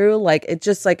gone through, like it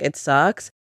just like, it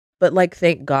sucks. But like,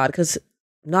 thank God, because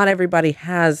not everybody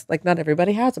has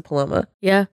a Paloma.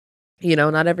 Yeah. You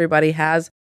know, not everybody has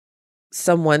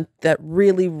someone that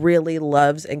really, really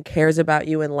loves and cares about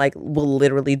you and like will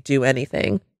literally do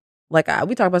anything. Like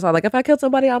we talk about, like if I killed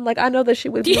somebody, I'm like, I know that she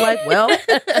would be like, well,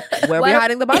 where are we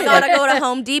hiding the body? You gotta go to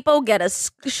Home Depot, get a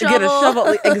shovel. Get a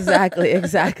shovel. Exactly.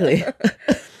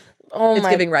 It's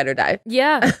giving ride or die.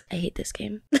 Yeah. I hate this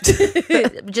game.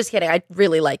 Just kidding. I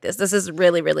really like this. This is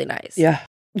really, really nice. Yeah.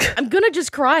 I'm gonna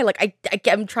just cry. Like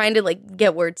I'm trying to like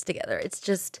get words together. It's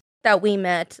just that we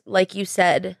met, like you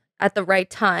said, at the right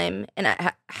time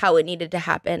and how it needed to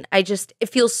happen. It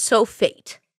feels so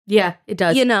fate. Yeah, it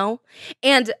does. You know?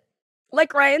 And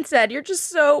like Ryan said, you're just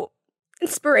so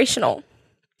inspirational.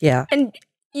 Yeah. And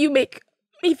you make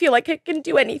me feel like I can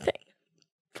do anything.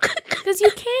 Because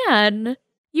you can.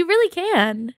 You really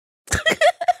can.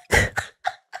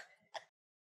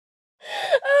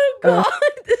 Oh, God.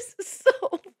 This is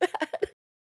so bad.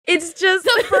 It's just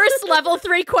the first level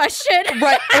 3 question.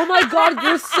 Right. Oh, my God.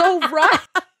 You're so right.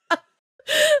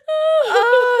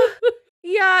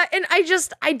 Yeah, and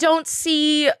I don't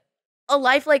see a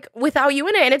life like without you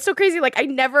in it, and it's so crazy. Like we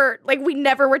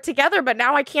never were together, but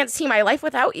now I can't see my life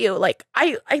without you. Like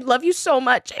I love you so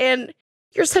much, and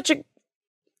you're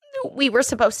we were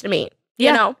supposed to meet,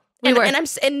 you know. We were.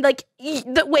 And like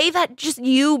the way that just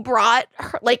you brought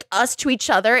like us to each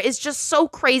other is just so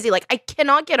crazy. Like I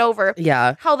cannot get over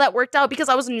how that worked out, because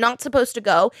I was not supposed to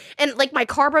go, and like my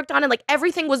car broke down, and like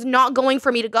everything was not going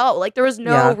for me to go. Like there was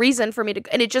no reason for me to,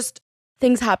 and it just,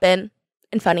 things happen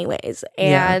in funny ways,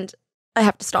 and I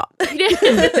have to stop.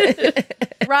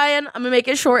 Ryan, I'm gonna make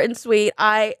it short and sweet.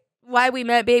 why we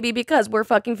met, baby, because we're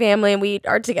fucking family and we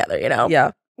are together, you know?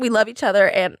 Yeah. We love each other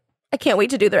and I can't wait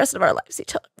to do the rest of our lives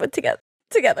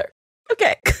together.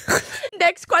 Okay.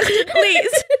 Next question,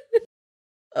 please.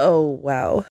 Oh,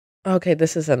 wow. Okay,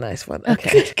 this is a nice one.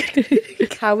 Okay.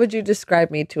 How would you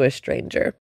describe me to a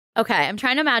stranger? Okay, I'm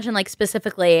trying to imagine, like,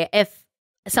 specifically if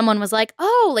someone was like,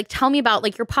 oh, like, tell me about,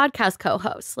 like, your podcast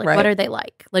co-hosts. Like, what are they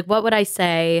like? Like, what would I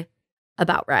say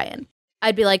about Ryan?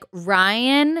 I'd be like,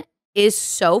 Ryan is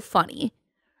so funny.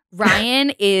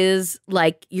 Ryan is,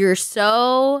 like, you're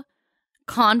so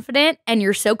confident and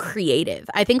you're so creative.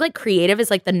 I think, like, creative is,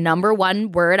 like, the number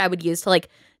one word I would use to, like,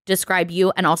 describe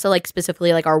you and also, like,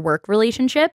 specifically, like, our work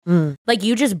relationship. Like,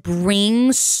 you just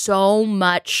bring so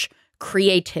much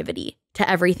creativity to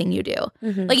everything you do.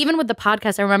 Like, even with the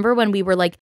podcast, I remember when we were,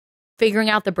 like, figuring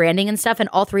out the branding and stuff, and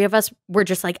all three of us were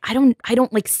just like, I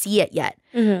don't like see it yet.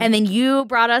 And then you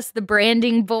brought us the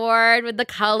branding board with the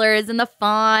colors and the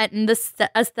font and the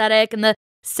aesthetic and the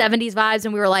 70s vibes,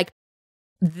 and we were like,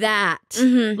 that's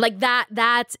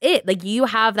it. Like, you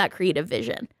have that creative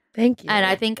vision. Thank you. And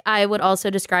I think I would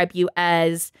also describe you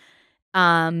as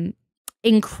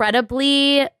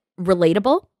incredibly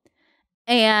relatable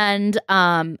and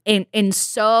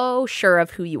so sure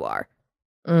of who you are.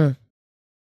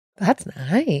 That's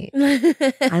nice.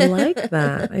 I like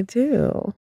that. I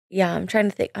do. Yeah, I'm trying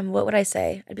to think. What would I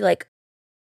say? I'd be like,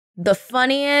 the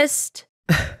funniest,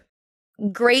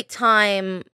 great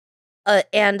time,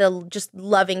 and a just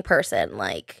loving person.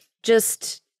 Like,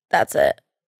 just, that's it.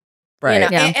 Right. You know?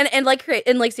 Yeah. And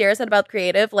like Sierra said about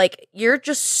creative, like, you're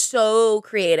just so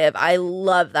creative. I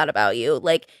love that about you.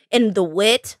 Like, and the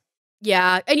wit.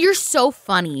 Yeah, and you're so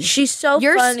funny. She's so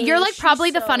funny. You're like She's probably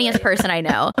the so funniest person I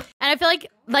know. And I feel like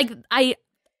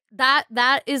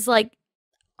that is like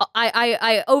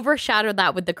I overshadowed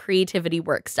that with the creativity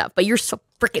work stuff, but you're so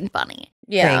freaking funny.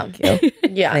 Yeah. Thank you.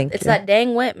 Yeah. Thank It's you. that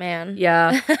dang wit, man.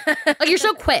 Yeah. Like, you're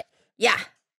so quick. Yeah.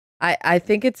 I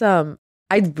think it's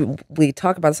we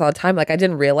talk about this all the time. Like, I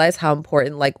didn't realize how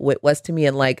important, like, wit was to me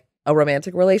in, like, a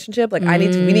romantic relationship. Like, we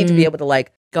need to be able to,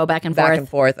 like, Go back and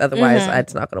forth. Otherwise,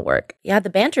 it's not going to work. Yeah, the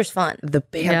banter's fun. The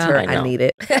banter, I know. I need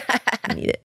it. I need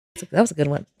it. That was a good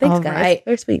one. Thanks, All guys. right.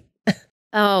 Very sweet.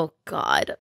 Oh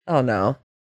God. Oh, no.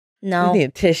 No. We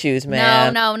need tissues,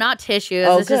 man. No, not tissues.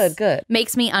 Oh, It's just good.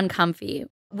 makes me uncomfy.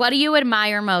 What do you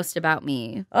admire most about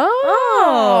me? Oh.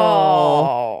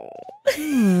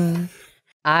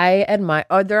 I admire,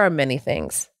 there are many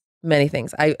things. Many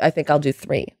things. I think I'll do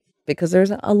 3 because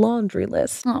there's a laundry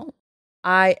list. Oh.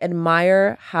 I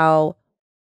admire how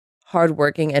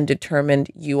hardworking and determined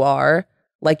you are.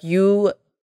 Like, you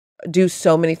do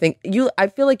so many things. I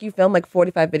feel like you film like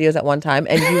 45 videos at one time,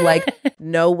 and you like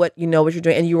know what you're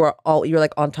doing, and you're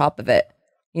like on top of it.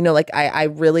 You know, like, I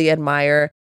really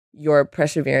admire your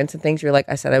perseverance and things. You're like,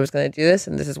 I said I was going to do this,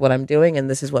 and this is what I'm doing, and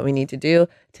this is what we need to do.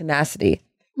 Tenacity.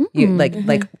 You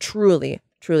like truly,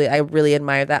 I really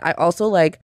admire that. I also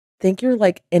like think you're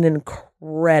like an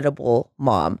incredible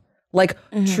mom. Like,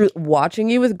 watching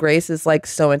you with Grace is like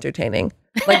so entertaining.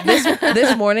 Like,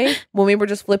 this morning when we were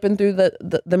just flipping through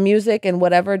the music and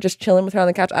whatever, just chilling with her on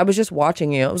the couch, I was just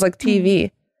watching you. It was like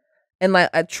TV. And like,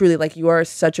 I truly, like, you are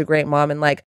such a great mom, and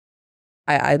like,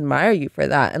 I admire you for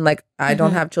that. And like, I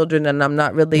don't have children, and I'm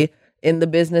not really in the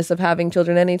business of having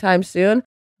children anytime soon.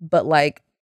 But like,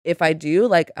 if I do,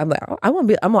 like, I'm like, oh,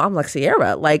 I'm like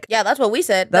Sierra. Like, Yeah, that's what we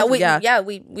said.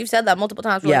 We've said that multiple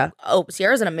times. We're like, oh,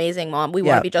 Sierra's an amazing mom. We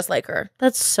want to be just like her.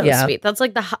 That's so sweet. That's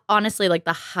like honestly, like,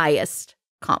 the highest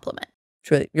compliment.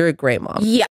 truly, you're a great mom.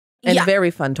 Yeah. And very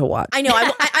fun to watch. I know.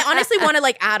 I honestly want to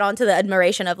like add on to the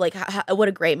admiration of like what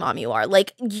a great mom you are.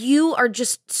 Like, you are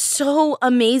just so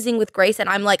amazing with Grace, and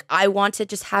I'm like, I want to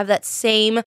just have that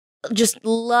same just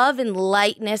love and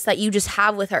lightness that you just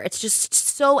have with her. It's just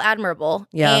so admirable.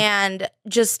 Yeah. And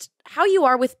just how you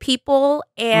are with people,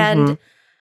 and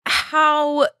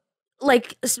how,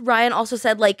 like Ryan also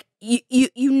said, like,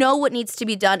 you know what needs to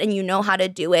be done, and you know how to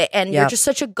do it, and you're just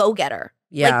such a go-getter.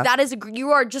 Yeah. Like, that is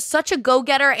you are just such a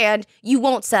go-getter, and you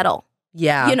won't settle.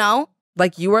 Yeah. You know?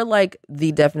 Like, you are like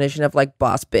the definition of like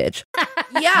boss bitch.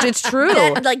 Yeah. It's true.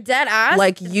 Dead ass.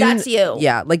 Like, that's you.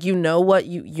 Yeah. Like, you know what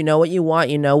you know what you want,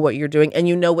 you know what you're doing, and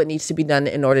you know what needs to be done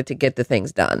in order to get the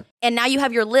things done. And now you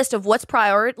have your list of what's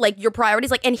like your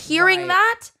priorities. Like, and hearing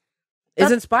that is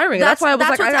inspiring. That's why I was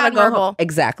like, I gotta go home.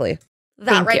 Exactly.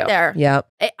 That right there. Yeah.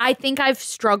 I think I've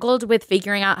struggled with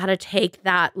figuring out how to take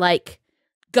that, like,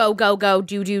 go,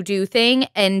 do thing,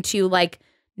 and to, like,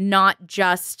 not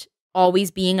just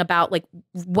always being about, like,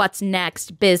 what's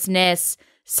next, business,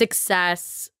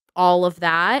 success, all of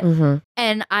that.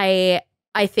 And I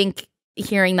think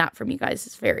hearing that from you guys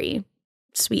is very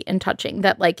sweet and touching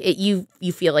that like you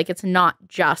feel like it's not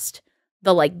just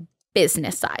the like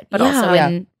business side, but also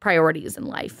in priorities in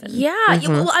life. And,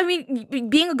 well, I mean,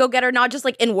 being a go-getter, not just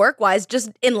like in work-wise,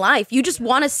 just in life. You just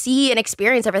want to see and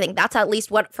experience everything. That's at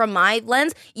least what, from my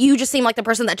lens, you just seem like the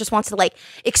person that just wants to like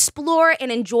explore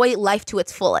and enjoy life to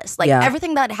its fullest. Like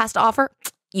everything that it has to offer,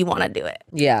 you want to do it.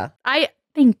 Yeah.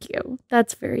 Thank you.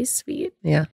 That's very sweet.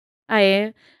 Yeah.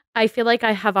 I feel like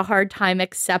I have a hard time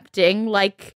accepting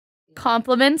like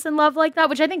compliments and love like that,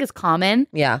 which I think is common.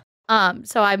 Yeah.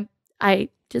 So I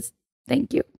just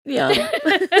thank you. Yeah.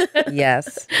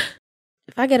 Yes.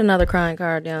 If I get another crying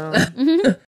card,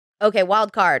 Okay,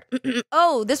 wild card.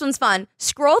 Oh, this one's fun.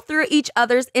 Scroll through each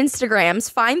other's Instagrams,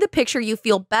 find the picture you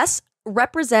feel best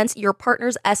represents your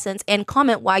partner's essence, and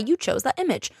comment why you chose that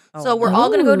image. So we're all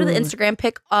gonna go to the Instagram,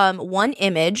 pick one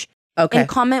image, and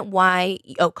comment why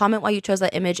you chose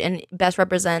that image and best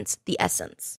represents the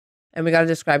essence. And we got to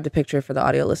describe the picture for the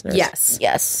audio listeners.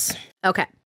 Yes. Okay.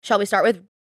 Shall we start with?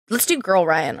 Let's do girl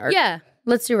Ryan.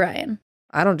 Let's do Ryan.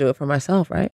 I don't do it for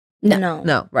myself, right?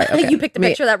 No. Right. Okay. You pick the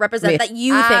picture that represents that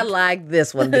you think. I like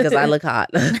this one because I look hot.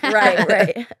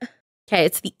 Right. Okay,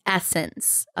 it's the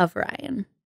essence of Ryan.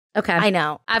 Okay. I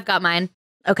know. I've got mine.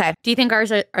 Okay. Do you think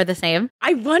ours are the same?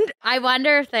 I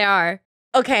wonder if they are.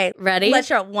 Okay. Ready? Let's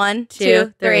try 1,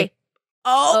 2, 3.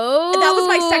 Oh, that was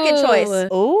my second choice.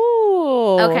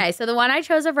 Oh. Okay, so the one I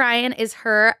chose of Ryan is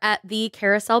her at the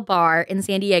Carousel Bar in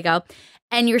San Diego.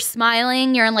 And you're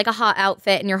smiling, you're in like a hot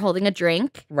outfit, and you're holding a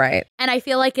drink. Right. And I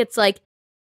feel like it's like,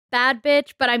 bad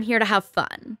bitch, but I'm here to have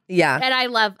fun. Yeah. And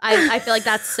I feel like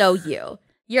that's so you.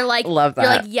 You're like, love that.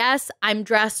 You're like, yes, I'm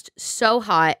dressed so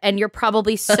hot, and you're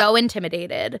probably so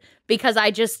intimidated because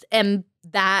I just am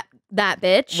that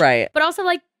bitch. Right. But also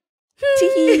like,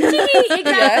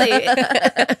 exactly.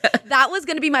 That was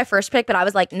going to be my first pick, but I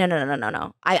was like,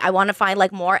 no. I want to find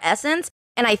like more essence.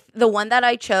 And the one that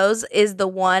I chose is the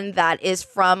one that is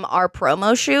from our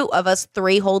promo shoot of us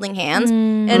 3 holding hands.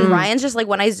 And Ryan's just like,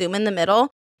 when I zoom in the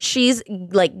middle, she's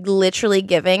like literally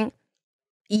giving,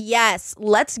 yes,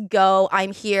 let's go.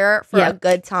 I'm here for a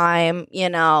good time,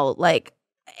 like,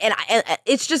 and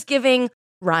it's just giving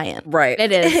Ryan. Right.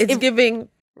 It is. It's giving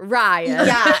Ryan.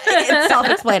 Yeah, it's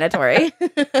self-explanatory.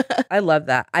 I love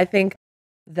that. I think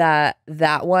that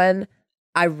one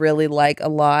I really like a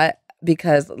lot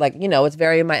because, like, it's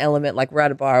very in my element. Like, we're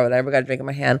at a bar or whatever, got a drink in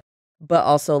my hand. But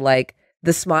also, like,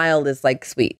 the smile is, like,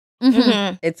 sweet.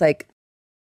 Mm-hmm. It's, like,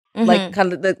 like,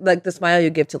 kind of the smile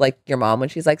you give to, like, your mom when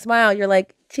she's like, smile. You're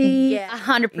like, cheese. Yeah.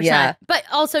 100%. Yeah. But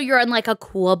also, you're in, like, a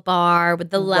cool bar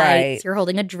with the lights. Right. You're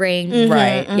holding a drink.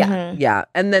 Right. Yeah. Yeah.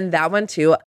 And then that one,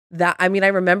 too. I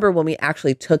remember when we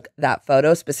actually took that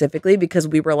photo specifically because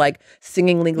we were like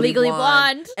singing Legally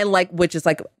Blonde and like, which is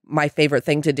like my favorite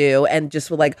thing to do. And just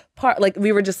were like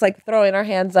we were just like throwing our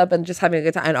hands up and just having a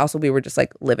good time. And also we were just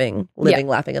like living,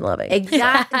 laughing and loving.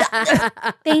 Exactly.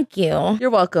 Thank you.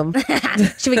 You're welcome.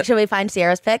 Should we find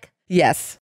Sierra's pick?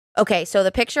 Yes. Okay, so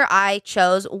the picture I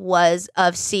chose was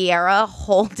of Sierra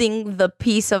holding the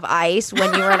piece of ice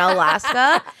when you were in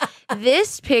Alaska.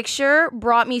 This picture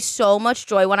brought me so much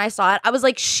joy when I saw it. I was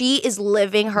like, she is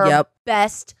living her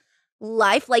best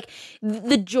life. Like,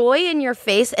 the joy in your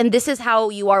face, and this is how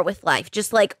you are with life.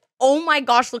 Just like, oh my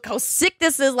gosh, look how sick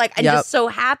this is. Like, I'm just so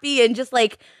happy and just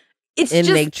like, it's in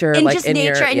just nature, in like just in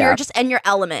nature, and you're just in your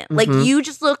element. Like, you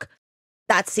just look.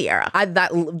 That's Sierra.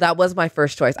 That was my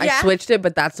first choice. I switched it,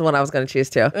 but that's the one I was going to choose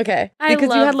too. Okay, because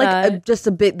you had like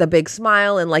the big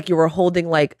smile, and like you were holding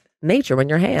like nature in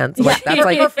your hands. Like that's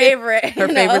like her favorite,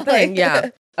 favorite thing. Yeah.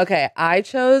 Okay, I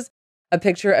chose a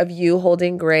picture of you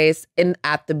holding Grace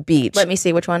at the beach. Let me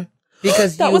see which one.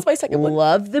 Because that was my second one.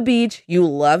 Love the beach. You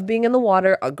love being in the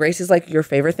water. Grace is like your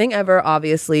favorite thing ever.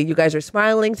 Obviously, you guys are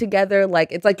smiling together.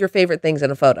 Like it's like your favorite things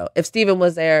in a photo. If Steven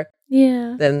was there,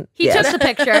 then he took the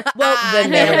picture. Well,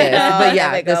 then there it is. But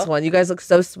yeah, this one. You guys look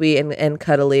so sweet and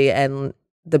cuddly, and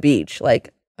the beach.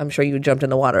 Like I'm sure you jumped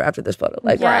in the water after this photo.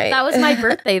 Like that was my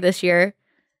birthday this year.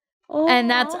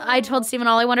 And I told Steven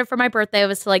all I wanted for my birthday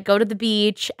was to like go to the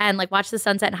beach and like watch the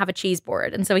sunset and have a cheese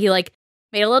board. And so he like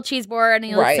made a little cheese board and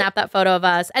he like snapped that photo of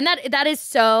us. And that is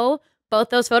so, both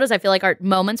those photos I feel like are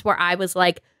moments where I was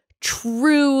like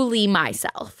truly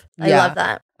myself. I love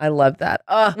that. I love that.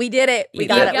 We did it. We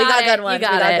got it. We got good ones.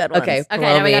 Okay. Okay,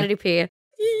 now we gotta do pee.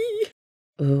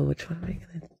 Ooh, which one am I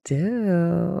gonna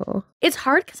do? It's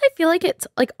hard because I feel like it's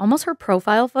like almost her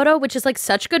profile photo, which is like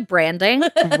such good branding.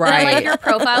 Right. And, like your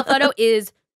profile photo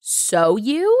is so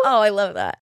you. Oh, I love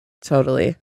that.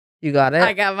 Totally. You got it?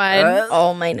 I got mine.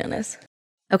 Oh my goodness.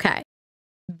 Okay.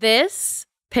 This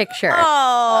picture.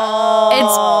 Oh. It's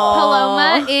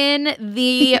Paloma in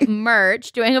the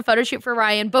merch doing a photo shoot for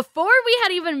Ryan before we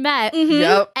had even met.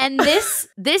 Yep. And this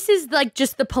is like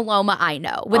just the Paloma I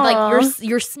know. With like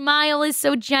your smile is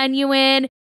so genuine.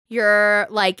 You're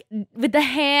like with the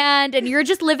hand and you're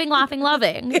just living, laughing,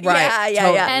 loving. Right.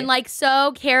 Yeah. And like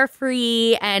so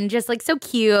carefree and just like so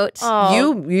cute.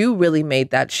 Oh. You really made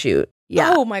that shoot.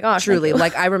 Yeah. Oh my gosh. Truly.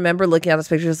 Like I remember looking at this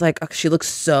picture, it's like, oh, she looks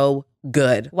so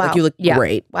good. Wow. Like you look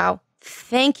great. Wow.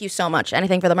 Thank you so much.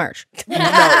 Anything for the merch. No,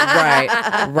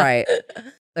 right.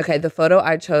 Okay, the photo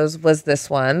I chose was this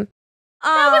one.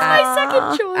 That was my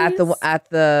second choice. At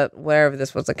the wherever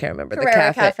this was, I can't remember. Carrera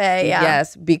the cafe. yeah.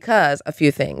 Yes, because a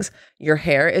few things. Your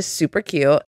hair is super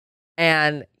cute,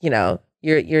 and you know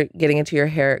you're getting into your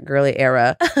hair girly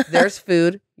era. There's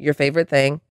food, your favorite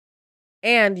thing,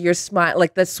 and your smile,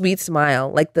 like the sweet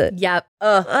smile, like the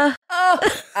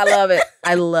I love it.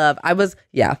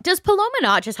 Does Paloma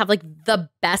not just have like the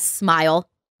best smile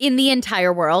in the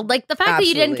entire world? Like the fact that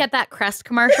you didn't get that Crest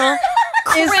commercial.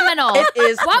 Criminal. It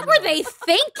is. What were they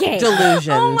thinking?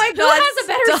 Delusions. Oh my Who God. has a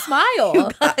better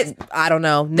smile? I don't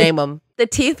know. Name them. The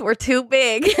teeth were too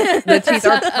big. The teeth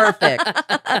are perfect.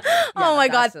 Oh my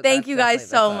God. That's Thank you guys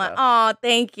so definitely the much. photo. Oh,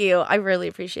 thank you. I really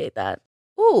appreciate that.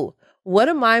 Ooh, what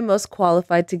am I most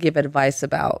qualified to give advice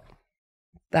about?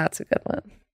 That's a good one.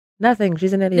 Nothing.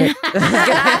 She's an idiot.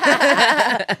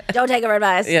 Don't take her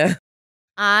advice. Yeah.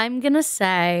 I'm going to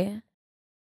say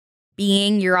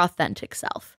being your authentic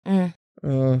self.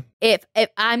 If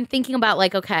I'm thinking about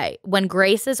like, okay, when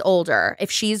Grace is older, if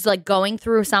she's like going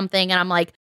through something and I'm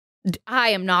like, I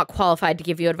am not qualified to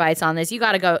give you advice on this. You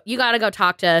gotta go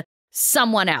talk to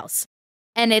someone else.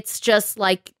 And it's just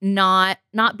like not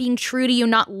being true to you,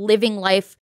 not living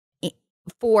life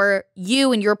for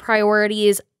you and your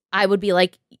priorities. I would be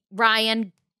like,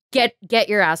 Ryan, get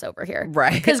your ass over here.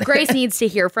 Right. Because Grace needs to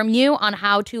hear from you on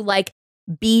how to like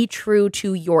be true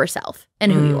to yourself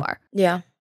and who you are. Yeah.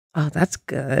 Oh, that's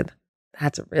good.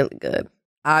 That's really good.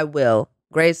 I will.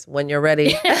 Grace, when you're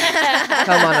ready,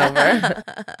 come on over.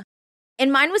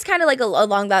 And mine was kind of like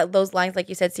along those lines, like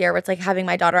you said, Sierra, where it's like having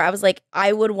my daughter. I was like,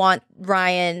 I would want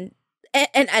Ryan,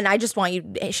 and I just want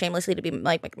you shamelessly to be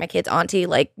like my kid's auntie,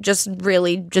 like just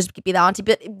really just be the auntie.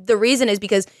 But the reason is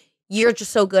because you're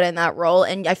just so good in that role.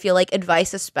 And I feel like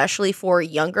advice, especially for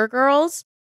younger girls,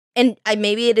 and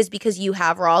maybe it is because you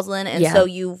have Rosalind, and so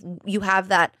you have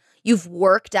that. You've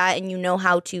worked at and you know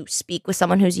how to speak with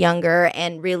someone who's younger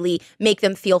and really make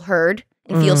them feel heard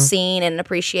and feel seen and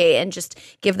appreciate and just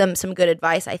give them some good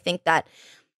advice. I think that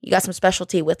you got some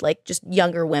specialty with like just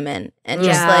younger women and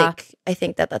just like, I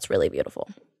think that that's really beautiful.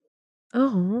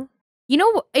 Oh. You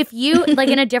know, if you like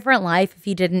in a different life, if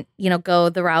you didn't, go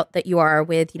the route that you are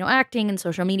with, acting and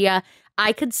social media,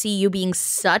 I could see you being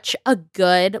such a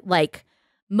good like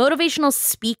motivational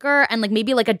speaker and like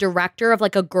maybe like a director of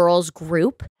like a girls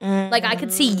group. Like I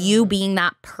could see you being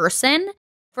that person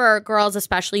for girls,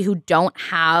 especially who don't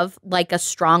have like a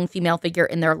strong female figure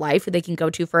in their life who they can go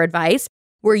to for advice,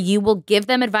 where you will give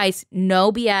them advice,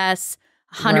 no BS,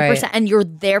 100%, and you're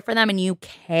there for them and you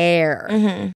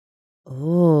care.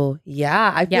 Oh,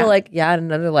 yeah. I feel like, in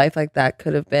another life like that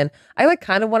could have been, I like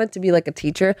kind of wanted to be like a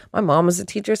teacher. My mom was a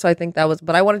teacher, so I think that was,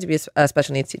 but I wanted to be a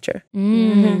special needs teacher.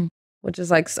 Which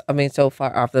is like, I mean, so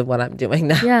far off of what I'm doing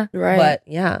now. Yeah. Right. But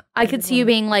yeah. I could see you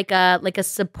being like a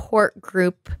support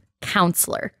group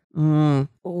counselor. Ooh.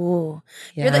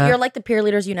 Yeah. You're like the Peer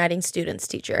Leaders Uniting Students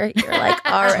teacher. You're like,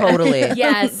 all right. Totally.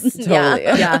 Yes. Totally.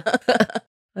 Yeah.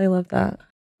 I love that.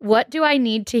 What do I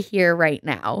need to hear right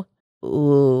now?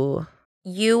 Ooh.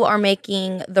 You are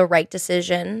making the right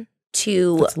decision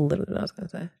to, That's literally what I was going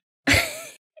to say.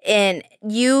 and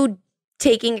you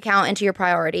taking account into your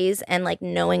priorities and like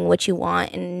knowing what you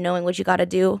want and knowing what you got to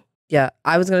do. Yeah.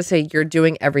 I was going to say you're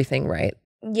doing everything right.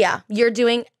 Yeah. You're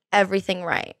doing everything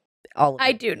right. All of I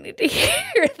it. do need to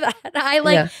hear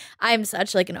that. I'm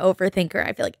such like an overthinker.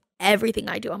 I feel like everything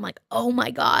I do, I'm like, oh my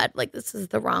God, like this is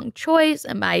the wrong choice.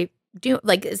 Am I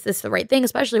is this the right thing?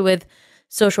 Especially with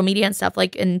social media and stuff,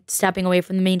 like, and stepping away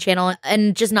from the main channel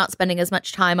and just not spending as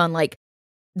much time on like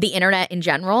the internet in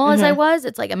general as I was.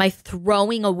 It's like, am I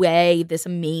throwing away this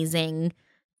amazing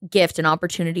gift and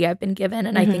opportunity I've been given?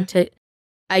 And I think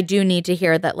I do need to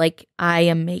hear that like I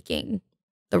am making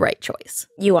the right choice.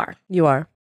 You are. You are.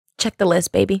 Check the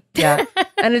list, baby. Yeah.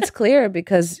 And it's clear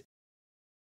because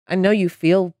I know you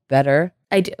feel better.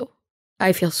 I do.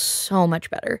 I feel so much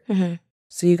better.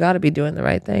 So you got to be doing the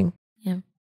right thing. Yeah.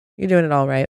 You're doing it all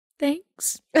right.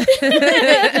 Thanks.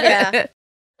 Yeah.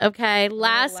 Okay,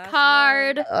 last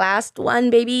card. Last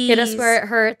one, baby. Hit us where it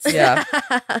hurts. Yeah.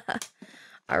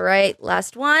 All right,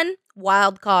 last one.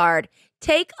 Wild card.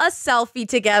 take a selfie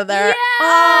together. Yeah.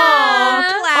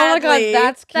 Oh, my God,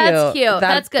 that's cute. That's cute.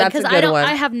 That's good because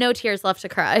I have no tears left to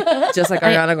cry. Just like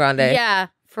Ariana Grande. Yeah,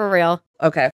 for real.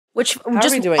 Okay. Which How are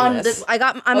we doing this?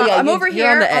 I'm over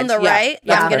here on the right.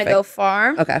 Yeah, I'm gonna go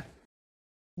far. Okay.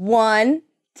 1,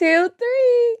 2,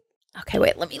 3. Okay,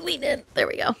 wait. Let me lean in. There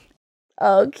we go.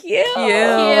 Oh, cute.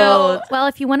 Cute. Well,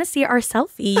 if you want to see our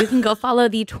selfie, you can go follow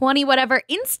the 20 whatever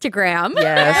Instagram.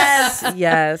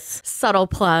 Yes. Subtle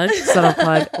plug.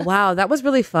 Wow, that was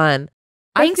really fun.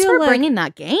 Thanks for bringing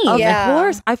that game. Of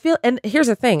course. I feel, and here's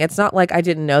the thing. It's not like I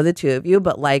didn't know the two of you,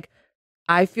 but like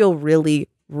I feel really,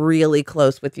 really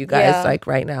close with you guys like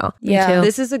right now. Yeah.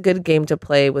 This is a good game to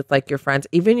play with like your friends,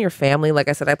 even your family. Like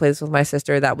I said, I played this with my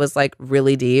sister. That was like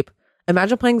really deep.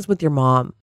 Imagine playing this with your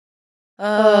mom.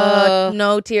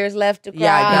 No tears left to cry.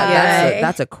 Yeah,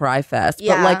 that's a cry fest.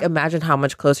 Yeah. But like imagine how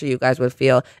much closer you guys would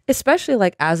feel, especially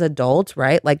like as adults,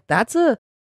 right? Like that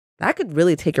could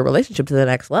really take your relationship to the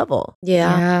next level.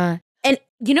 Yeah. And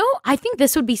you know, I think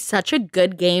this would be such a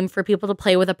good game for people to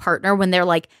play with a partner when they're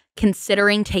like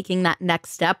considering taking that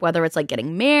next step, whether it's like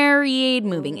getting married,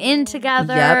 moving in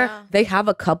together. Yep. They have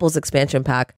a couples expansion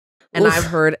pack, and I've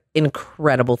heard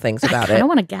incredible things about it. I don't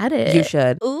want to get it. You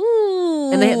should.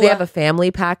 Ooh. And they have a family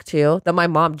pack too that my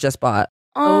mom just bought.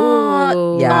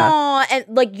 Oh, yeah. Oh, and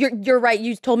like you're right.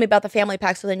 You told me about the family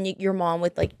pack. So then your mom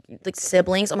with like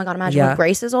siblings. Oh my God, imagine when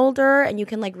Grace is older and you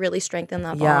can like really strengthen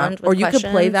that bond. With or you questions.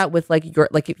 could play that with like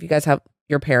if you guys have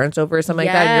your parents over or something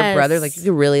like that, your brother, like you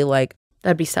could really like.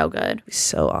 That'd be so good. Be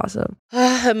so awesome.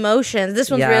 Emotions. This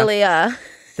one's really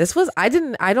This was I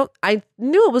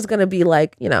knew it was gonna be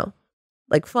like, you know,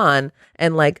 like fun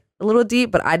and like a little deep,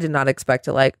 but I did not expect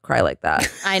to like cry like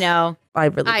that. I know. I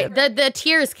really did. The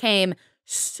tears came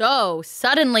so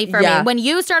suddenly for me when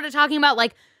you started talking about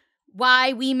like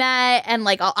why we met and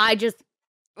like I just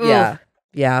yeah.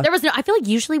 There was no. I feel like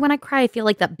usually when I cry, I feel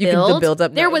like that build. The build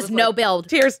up. There was no build.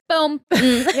 Tears. Boom.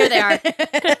 Here they are.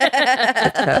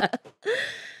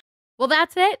 Well,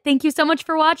 that's it. Thank you so much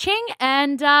for watching,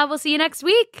 and we'll see you next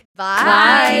week.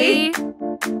 Bye. Bye.